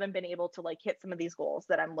that I haven't been able to like hit some of these goals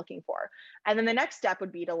that I'm looking for. And then the next step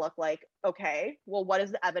would be to look like, okay, well, what is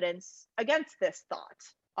the evidence against this thought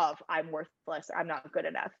of I'm worthless, I'm not good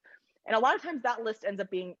enough? And a lot of times that list ends up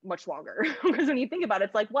being much longer because when you think about it,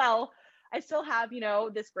 it's like, well, I still have,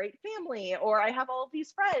 this great family, or I have all of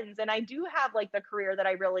these friends, and I do have like the career that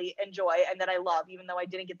I really enjoy and that I love, even though I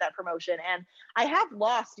didn't get that promotion. And I have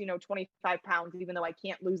lost, 25 pounds, even though I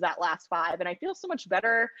can't lose that last 5. And I feel so much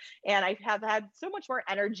better. And I have had so much more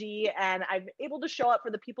energy, and I'm able to show up for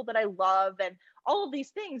the people that I love and all of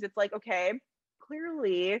these things. It's like, okay,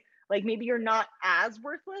 clearly, like maybe you're not as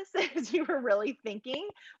worthless as you were really thinking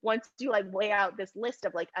once you like lay out this list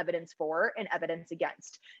of like evidence for and evidence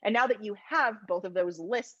against. And now that you have both of those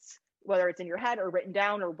lists, whether it's in your head or written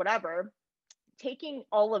down or whatever, taking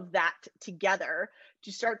all of that together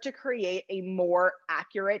to start to create a more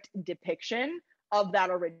accurate depiction of that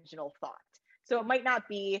original thought. So it might not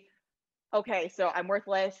be, okay, so I'm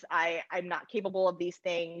worthless, I'm not capable of these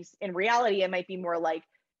things. In reality, it might be more like,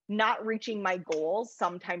 not reaching my goals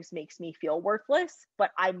sometimes makes me feel worthless,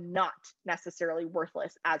 but I'm not necessarily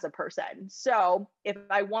worthless as a person. So if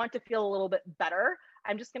I want to feel a little bit better,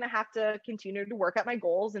 I'm just going to have to continue to work at my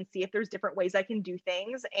goals and see if there's different ways I can do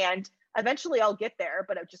things. And eventually I'll get there,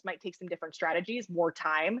 but it just might take some different strategies, more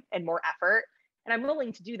time and more effort. And I'm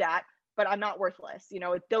willing to do that, but I'm not worthless. You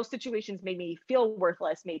know, those situations made me feel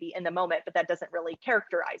worthless maybe in the moment, but that doesn't really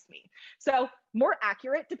characterize me. So more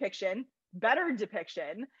accurate depiction, better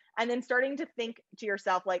depiction, and then starting to think to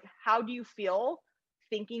yourself, like, how do you feel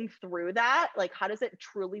thinking through that? Like, how does it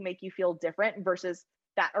truly make you feel different versus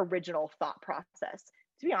that original thought process?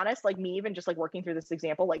 To be honest, like me, even just like working through this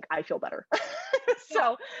example, like I feel better.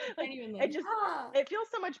 So like, it feels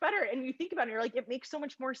so much better. And you think about it, you're like, it makes so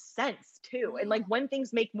much more sense too. And like when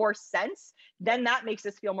things make more sense, then that makes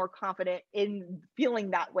us feel more confident in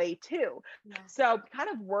feeling that way too. Yeah. So kind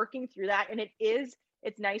of working through that. And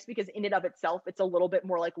it's nice because in and of itself, it's a little bit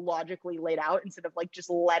more like logically laid out instead of like just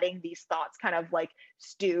letting these thoughts kind of like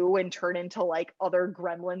stew and turn into like other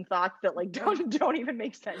gremlin thoughts that like don't even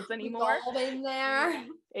make sense anymore. All in there.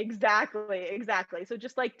 Exactly. So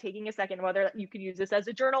just like taking a second, whether you could use this as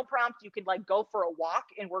a journal prompt, you could like go for a walk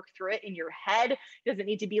and work through it in your head. It doesn't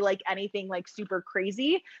need to be like anything like super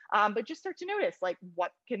crazy, but just start to notice like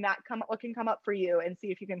what can come up for you and see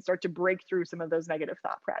if you can start to break through some of those negative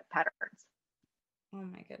thought patterns. Oh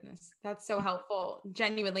my goodness. That's so helpful.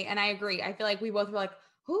 Genuinely. And I agree. I feel like we both were like,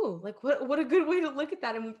 oh, like what a good way to look at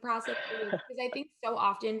that and process it. Because I think so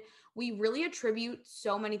often we really attribute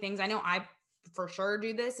so many things. I know I for sure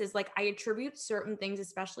do this, is like I attribute certain things,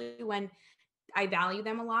 especially when I value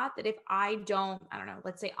them a lot, that if I don't,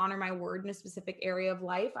 let's say honor my word in a specific area of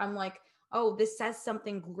life, I'm like, oh, this says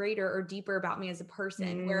something greater or deeper about me as a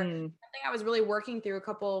person. Where something I was really working through a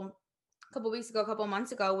couple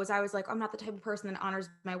months ago was I was like, I'm not the type of person that honors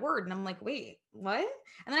my word. And I'm like, wait, what?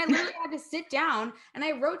 And then I literally had to sit down and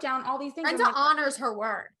I wrote down all these things. Brenda honors her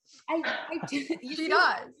word. She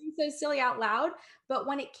does. So silly out loud. But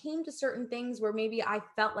when it came to certain things where maybe I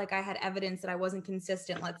felt like I had evidence that I wasn't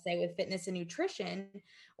consistent, let's say with fitness and nutrition,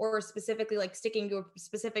 or specifically like sticking to a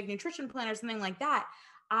specific nutrition plan or something like that,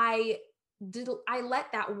 I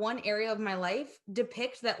let that one area of my life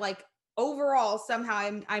depict that like, overall,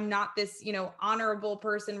 somehow I'm not this, honorable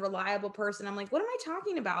person, reliable person. I'm like, what am I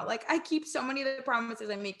talking about? Like I keep so many of the promises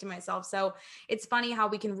I make to myself. So it's funny how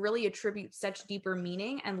we can really attribute such deeper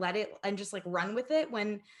meaning and let it and just like run with it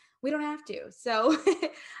when we don't have to. So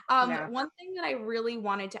one thing that I really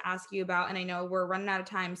wanted to ask you about, and I know we're running out of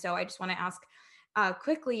time, so I just want to ask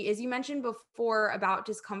quickly, is you mentioned before about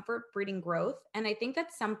discomfort breeding growth. And I think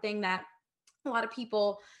that's something that a lot of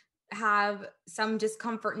people have some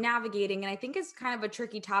discomfort navigating. And I think it's kind of a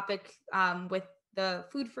tricky topic with the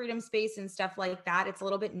food freedom space and stuff like that. It's a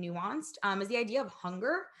little bit nuanced, is the idea of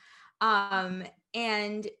hunger. And,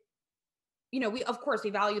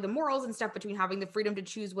 we value the morals and stuff between having the freedom to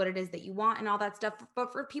choose what it is that you want and all that stuff.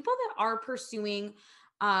 But for people that are pursuing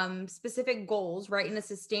specific goals, right, in a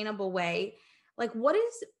sustainable way, like what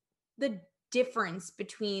is the difference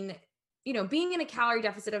between being in a calorie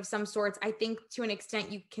deficit of some sorts? I think to an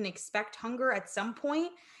extent you can expect hunger at some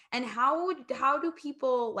point. And how do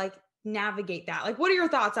people like navigate that? Like, what are your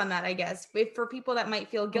thoughts on that? I guess if for people that might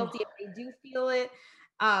feel guilty if they do feel it.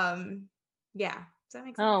 Yeah. Does that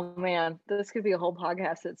make sense? Oh man, this could be a whole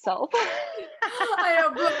podcast itself. I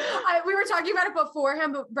know. We were talking about it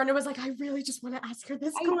beforehand, but Brenda was like, I really just want to ask her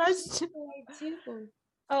this question.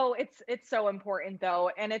 Oh, it's so important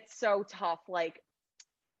though. And it's so tough. Like,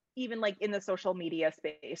 even like in the social media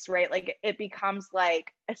space, right? Like it becomes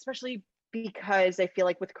like, especially because I feel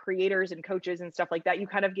like with creators and coaches and stuff like that, you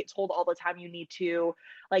kind of get told all the time you need to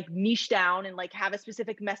like niche down and like have a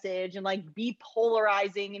specific message and like be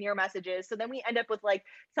polarizing in your messages. So then we end up with like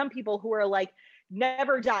some people who are like,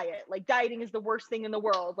 never diet, like dieting is the worst thing in the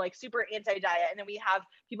world, like super anti-diet. And then we have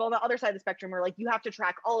people on the other side of the spectrum who are like, you have to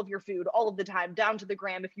track all of your food all of the time down to the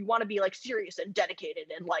gram if you want to be like serious and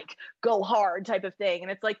dedicated and like go hard type of thing.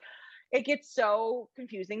 And it's like, it gets so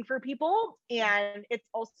confusing for people. And it's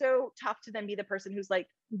also tough to then be the person who's like,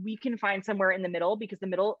 we can find somewhere in the middle, because the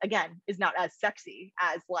middle, again, is not as sexy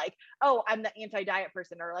as like, oh, I'm the anti-diet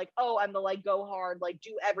person, or like, oh, I'm the like go hard, like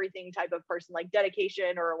do everything type of person, like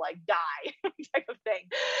dedication or like die type of thing.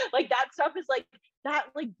 Like that stuff is like, that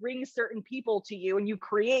like brings certain people to you and you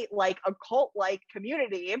create like a cult like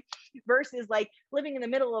community, versus like living in the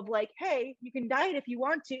middle of like, hey, you can diet if you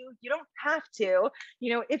want to, you don't have to,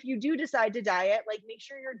 if you do decide to diet, like make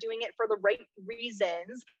sure you're doing it for the right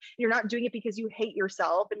reasons. You're not doing it because you hate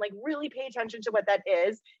yourself, and like really pay attention to what that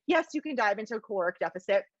is. Yes, you can dive into a caloric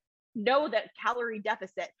deficit. Know that calorie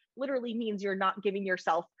deficit literally means you're not giving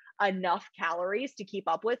yourself enough calories to keep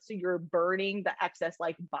up with. So you're burning the excess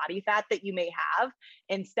like body fat that you may have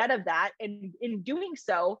instead of that. And in doing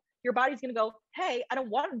so, your body's going to go, hey, I don't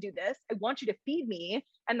want to do this. I want you to feed me.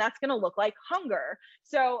 And that's going to look like hunger.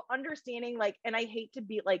 So understanding like, and I hate to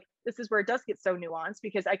be like, this is where it does get so nuanced,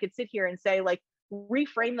 because I could sit here and say like,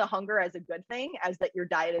 reframe the hunger as a good thing, as that your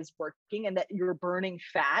diet is working and that you're burning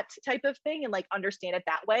fat type of thing, and like understand it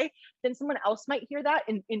that way. Then someone else might hear that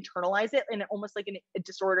and internalize it in almost like a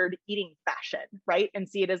disordered eating fashion, right? And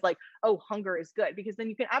see it as like, oh, hunger is good. Because then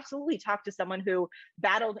you can absolutely talk to someone who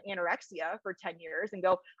battled anorexia for 10 years and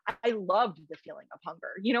go, I loved the feeling of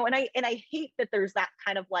hunger, you know. And I hate that there's that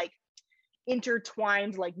kind of like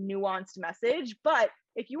intertwined, like nuanced message. But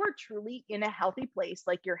if you are truly in a healthy place,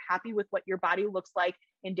 like you're happy with what your body looks like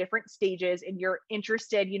in different stages, and you're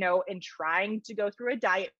interested, you know, in trying to go through a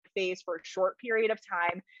diet phase for a short period of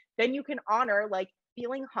time, then you can honor like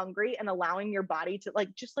feeling hungry and allowing your body to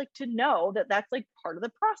like, just like to know that that's like part of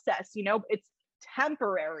the process, you know. It's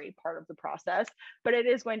temporary part of the process, but it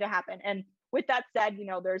is going to happen. And with that said, you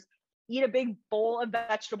know, there's eat a big bowl of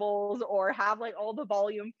vegetables or have like all the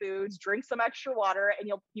volume foods, drink some extra water,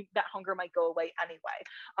 and that hunger might go away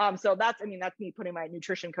anyway. So that's me putting my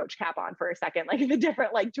nutrition coach cap on for a second, like the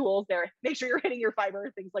different like tools there. Make sure you're hitting your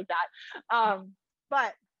fiber, things like that.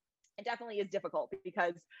 But it definitely is difficult,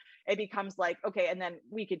 because it becomes like, okay, and then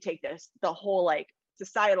we could take this the whole like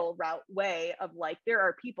societal route way of like, there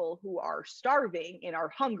are people who are starving and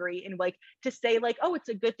are hungry, and like to say like, oh, it's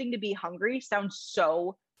a good thing to be hungry sounds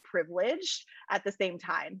so privileged at the same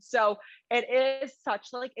time. So it is such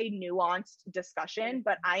like a nuanced discussion,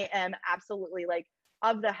 but I am absolutely like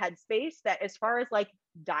of the headspace that as far as like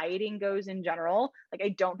dieting goes in general, like I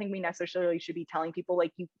don't think we necessarily should be telling people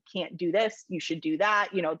like, you can't do this, you should do that,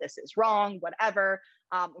 you know, this is wrong, whatever.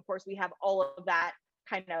 Of course, we have all of that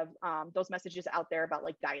kind of those messages out there about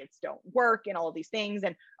like diets don't work and all of these things.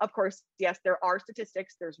 And of course, yes, there are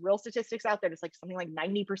statistics, there's real statistics out there. It's like something like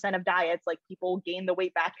 90% of diets, like people gain the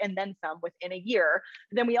weight back and then some within a year.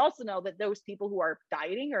 Then we also know that those people who are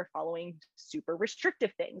dieting are following super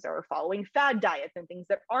restrictive things, or following fad diets and things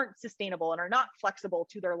that aren't sustainable and are not flexible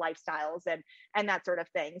to their lifestyles and that sort of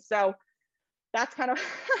thing. So that's kind of,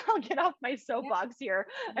 I'll get off my soapbox here.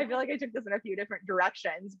 I feel like I took this in a few different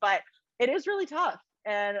directions, but it is really tough.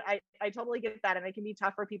 And I totally get that. And it can be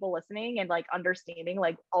tough for people listening and like understanding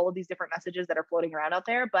like all of these different messages that are floating around out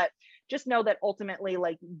there. But just know that ultimately,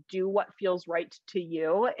 like, do what feels right to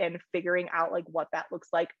you, and figuring out like what that looks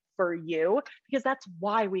like for you, because that's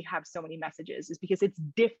why we have so many messages, is because it's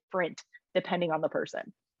different depending on the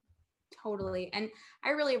person. Totally. And I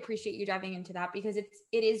really appreciate you diving into that, because it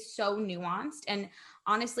is so nuanced. And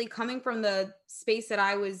honestly, coming from the space that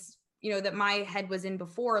I was, you know, that my head was in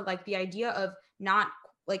before, like the idea of not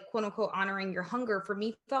like quote unquote honoring your hunger for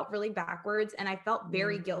me felt really backwards, and I felt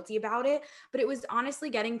very guilty about it. But it was honestly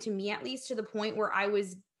getting to me, at least to the point where I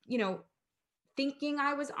was, you know, thinking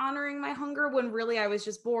I was honoring my hunger when really I was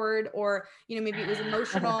just bored, or, you know, maybe it was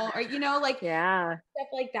emotional, or, you know, like stuff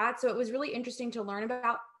like that. So it was really interesting to learn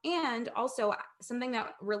about. And also something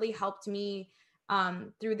that really helped me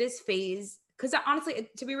through this phase, because honestly,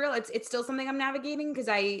 to be real, it's still something I'm navigating, because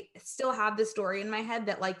I still have this story in my head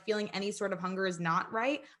that like feeling any sort of hunger is not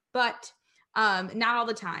right, but not all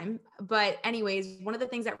the time. But anyways, one of the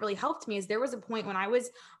things that really helped me is there was a point when I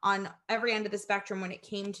was on every end of the spectrum when it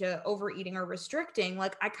came to overeating or restricting.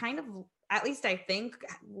 Like I kind of, at least I think,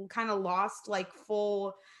 kind of lost like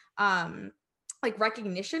full like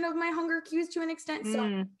recognition of my hunger cues to an extent.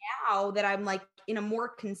 So now that I'm like in a more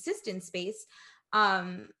consistent space,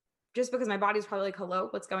 just because my body's probably like, hello,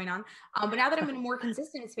 what's going on? But now that I'm in a more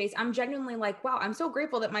consistent space, I'm genuinely like, wow, I'm so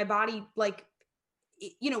grateful that my body like,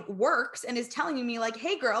 you know, works and is telling me like,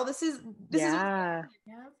 hey girl, this is. So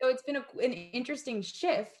it's been an interesting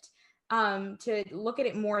shift to look at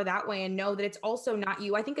it more that way and know that it's also not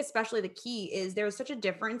you. I think especially the key is there's such a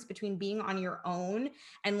difference between being on your own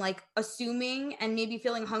and like assuming and maybe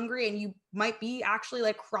feeling hungry, and you might be actually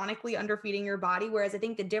like chronically underfeeding your body. Whereas I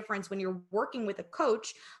think the difference when you're working with a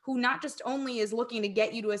coach who not just only is looking to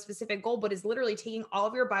get you to a specific goal, but is literally taking all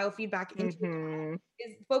of your biofeedback into account,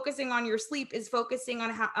 is focusing on your sleep, is focusing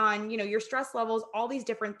on you know, your stress levels, all these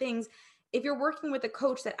different things. If you're working with a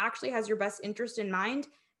coach that actually has your best interest in mind,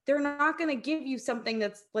 they're not going to give you something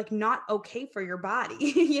that's like not okay for your body,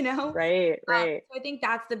 you know? Right. So I think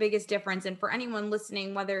that's the biggest difference. And for anyone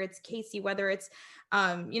listening, whether it's Casey, whether it's,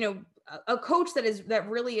 you know, a coach that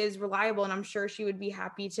really is reliable, and I'm sure she would be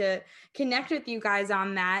happy to connect with you guys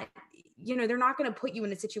on that, you know, they're not going to put you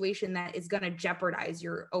in a situation that is going to jeopardize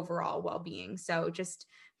your overall well-being. So just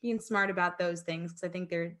being smart about those things, because I think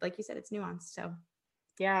they're, like you said, it's nuanced. So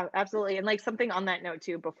Yeah, absolutely. And like something on that note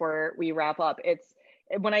too, before we wrap up, it's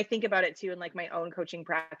when I think about it too, and like my own coaching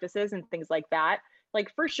practices and things like that,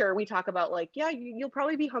 like for sure we talk about like, yeah, you'll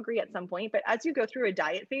probably be hungry at some point, but as you go through a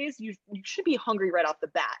diet phase, you should be hungry right off the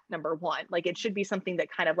bat. Number one, like it should be something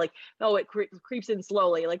that kind of like, oh, it creeps in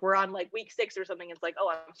slowly. Like we're on like week 6 or something. It's like,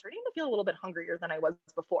 oh, I'm starting to feel a little bit hungrier than I was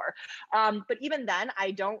before. But even then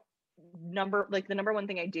I don't the number one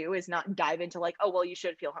thing I do is not dive into like, oh, well, you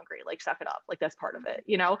should feel hungry, like suck it up. Like that's part of it.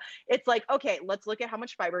 You know, it's like, okay, let's look at how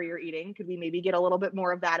much fiber you're eating. Could we maybe get a little bit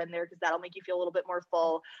more of that in there? Cause that'll make you feel a little bit more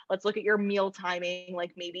full. Let's look at your meal timing.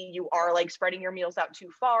 Like maybe you are like spreading your meals out too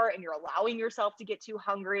far and you're allowing yourself to get too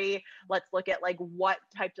hungry. Let's look at like what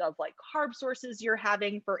types of like carb sources you're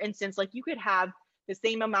having. For instance, like you could have the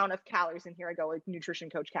same amount of calories, and here I go, like nutrition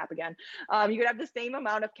coach cap again. You could have the same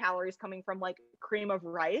amount of calories coming from like cream of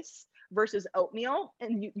rice versus oatmeal.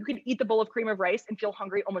 And you could eat the bowl of cream of rice and feel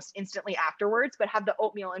hungry almost instantly afterwards, but have the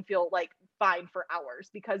oatmeal and feel like fine for hours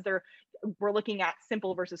because we're looking at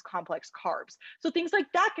simple versus complex carbs. So things like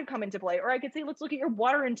that could come into play. Or I could say, let's look at your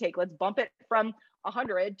water intake. Let's bump it from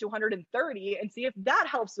 100 to 130 and see if that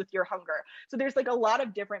helps with your hunger. So there's like a lot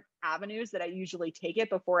of different avenues that I usually take it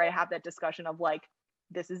before I have that discussion of like,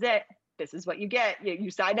 this is it. This is what you get.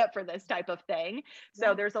 You signed up for this type of thing.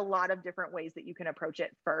 So there's a lot of different ways that you can approach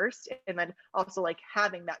it first. And then also like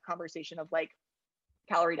having that conversation of like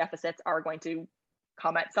calorie deficits are going to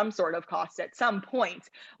come at some sort of cost at some point,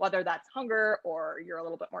 whether that's hunger or you're a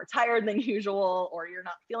little bit more tired than usual, or you're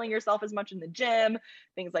not feeling yourself as much in the gym,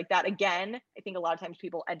 things like that. Again, I think a lot of times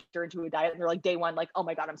people enter into a diet and they're like day one, like, oh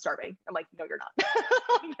my God, I'm starving. I'm like, no, you're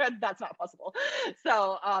not. That's not possible.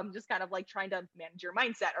 So just kind of like trying to manage your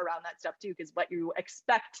mindset around that stuff too, because what you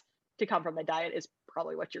expect to come from the diet is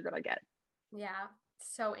probably what you're going to get. Yeah.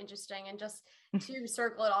 So interesting. And just to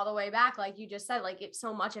circle it all the way back, like you just said, like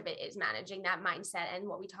so much of it is managing that mindset and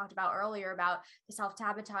what we talked about earlier about the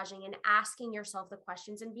self-sabotaging and asking yourself the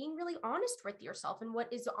questions and being really honest with yourself. And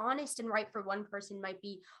what is honest and right for one person might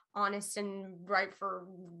be honest and right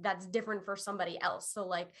that's different for somebody else. So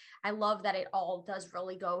like, I love that it all does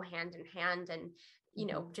really go hand in hand, and, you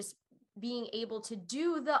know, just being able to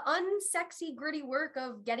do the unsexy, gritty work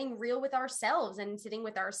of getting real with ourselves and sitting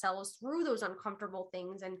with ourselves through those uncomfortable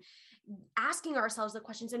things and asking ourselves the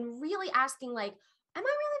questions and really asking like, am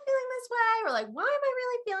I really feeling this way? Or like, why am I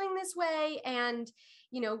really feeling this way? And,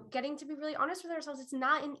 you know, getting to be really honest with ourselves. It's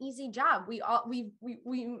not an easy job. We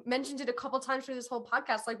mentioned it a couple times through this whole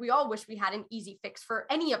podcast. Like we all wish we had an easy fix for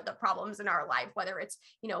any of the problems in our life, whether it's,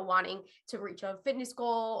 you know, wanting to reach a fitness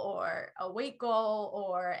goal or a weight goal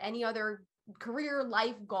or any other career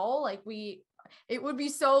life goal. Like it would be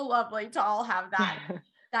so lovely to all have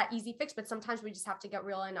that easy fix, but sometimes we just have to get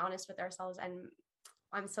real and honest with ourselves. And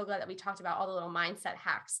I'm so glad that we talked about all the little mindset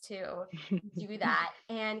hacks to do that.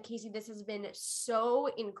 And Casey, this has been so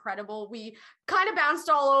incredible. We kind of bounced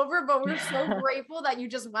all over, but we're so grateful that you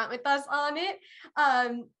just went with us on it.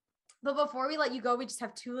 But before we let you go, we just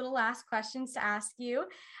have 2 little last questions to ask you.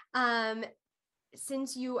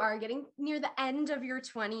 Since you are getting near the end of your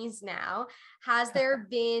 20s now, has there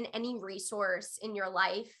been any resource in your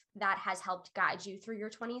life that has helped guide you through your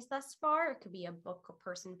 20s thus far? It could be a book, a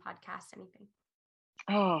person, podcast, anything.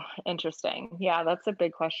 Oh, interesting. Yeah, that's a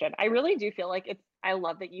big question. I really do feel like I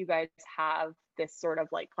love that you guys have this sort of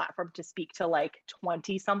like platform to speak to like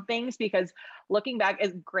 20 somethings, because looking back,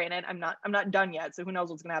 as granted, I'm not done yet. So who knows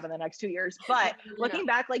what's going to happen in the next 2 years, but looking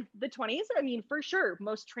back, like the 20s, I mean, for sure,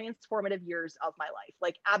 most transformative years of my life,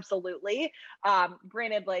 like absolutely.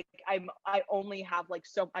 Granted, like I only have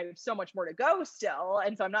I have so much more to go still.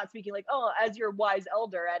 And so I'm not speaking like, oh, as your wise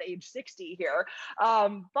elder at age 60 here.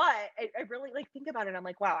 But I really like think about it. I'm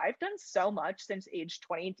like, wow, I've done so much since age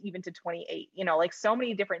 20, even to 28, you know, like so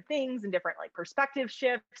many different things and different like perspective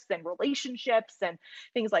shifts and relationships and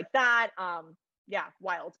things like that. Yeah,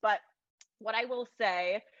 wild. But what I will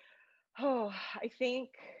say, I feel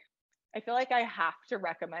like I have to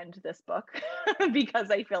recommend this book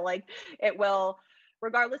because I feel like it will,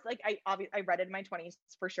 regardless, like I read it in my 20s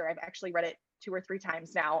for sure. I've actually read it 2 or 3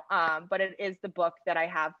 times now. But it is the book that I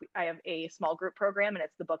have a small group program, and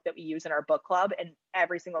it's the book that we use in our book club. And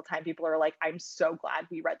every single time people are like, I'm so glad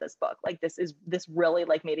we read this book. Like this really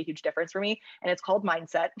like made a huge difference for me. And it's called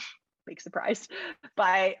Mindset, big surprise,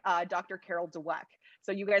 by Dr. Carol Dweck.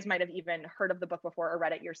 So you guys might have even heard of the book before or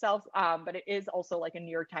read it yourselves, but it is also like a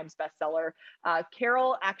New York Times bestseller.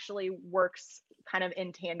 Carol actually works kind of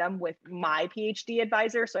in tandem with my PhD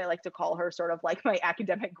advisor. So I like to call her sort of like my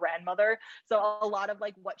academic grandmother. So a lot of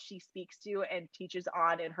like what she speaks to and teaches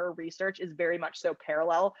on in her research is very much so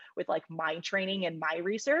parallel with like my training and my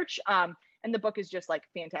research. And the book is just like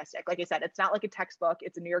fantastic. Like I said, it's not like a textbook.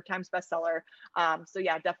 It's a New York Times bestseller. So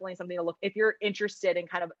yeah, definitely something to look, if you're interested in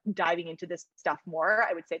kind of diving into this stuff more,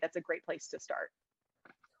 I would say that's a great place to start.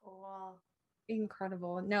 Cool.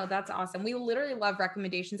 Incredible. No, that's awesome. We literally love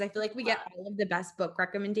recommendations. I feel like we get all of the best book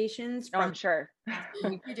recommendations from I'm sure.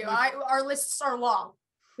 We do. Our lists are long.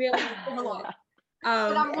 Really long.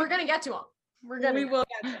 But we're going to get to them.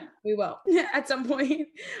 We will at some point.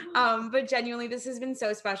 But genuinely, this has been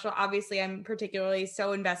so special. Obviously, I'm particularly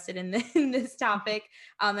so invested in this topic.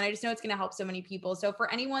 And I just know it's going to help so many people. So for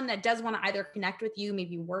anyone that does want to either connect with you,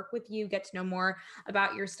 maybe work with you, get to know more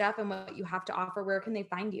about your stuff and what you have to offer, where can they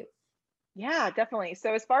find you? Yeah, definitely.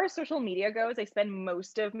 So as far as social media goes, I spend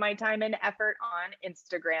most of my time and effort on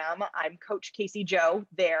Instagram. I'm Coach Casey Jo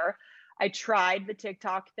there. I tried the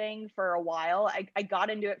TikTok thing for a while. I got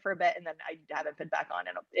into it for a bit and then I haven't been back on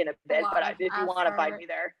in a bit, but if you want to find me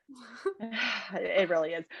there, it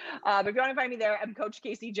really is. But if you want to find me there, I'm Coach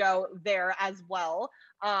Casey Jo there as well.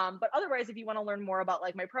 But otherwise, if you want to learn more about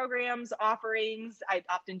like my programs, offerings, I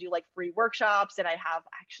often do like free workshops, and I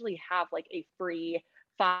actually have like a free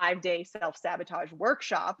 5-day self-sabotage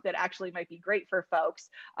workshop that actually might be great for folks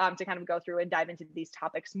to kind of go through and dive into these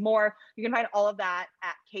topics more. You can find all of that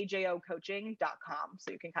at kjocoaching.com.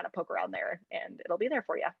 So you can kind of poke around there and it'll be there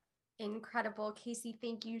for you. Incredible. Casey,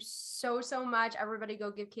 thank you so much. Everybody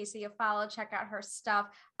go give Casey a follow, check out her stuff.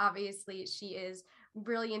 Obviously, she is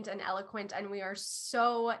brilliant and eloquent, and we are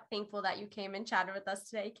so thankful that you came and chatted with us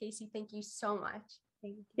today. Casey, thank you so much.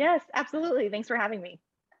 Thank you. Yes, absolutely. Thanks for having me.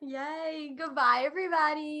 Yay. Goodbye,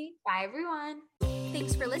 everybody. Bye, everyone.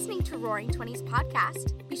 Thanks for listening to Roaring 20s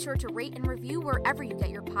podcast. Be sure to rate and review wherever you get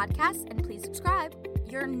your podcasts, and please subscribe.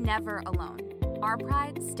 You're never alone. Our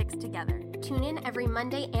pride sticks together. Tune in every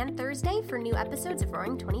Monday and Thursday for new episodes of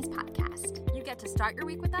Roaring 20s podcast. You get to start your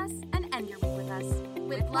week with us and end your week with us.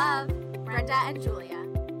 With love, Brenda and Julia.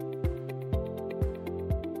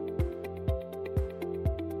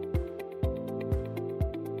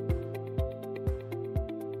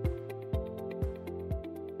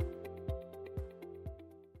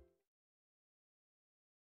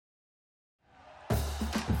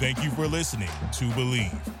 Thank you for listening to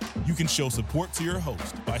Believe. You can show support to your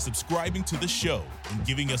host by subscribing to the show and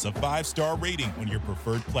giving us a 5-star rating on your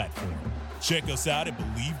preferred platform. Check us out at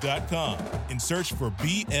Believe.com and search for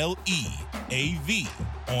BLEAV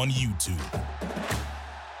on YouTube.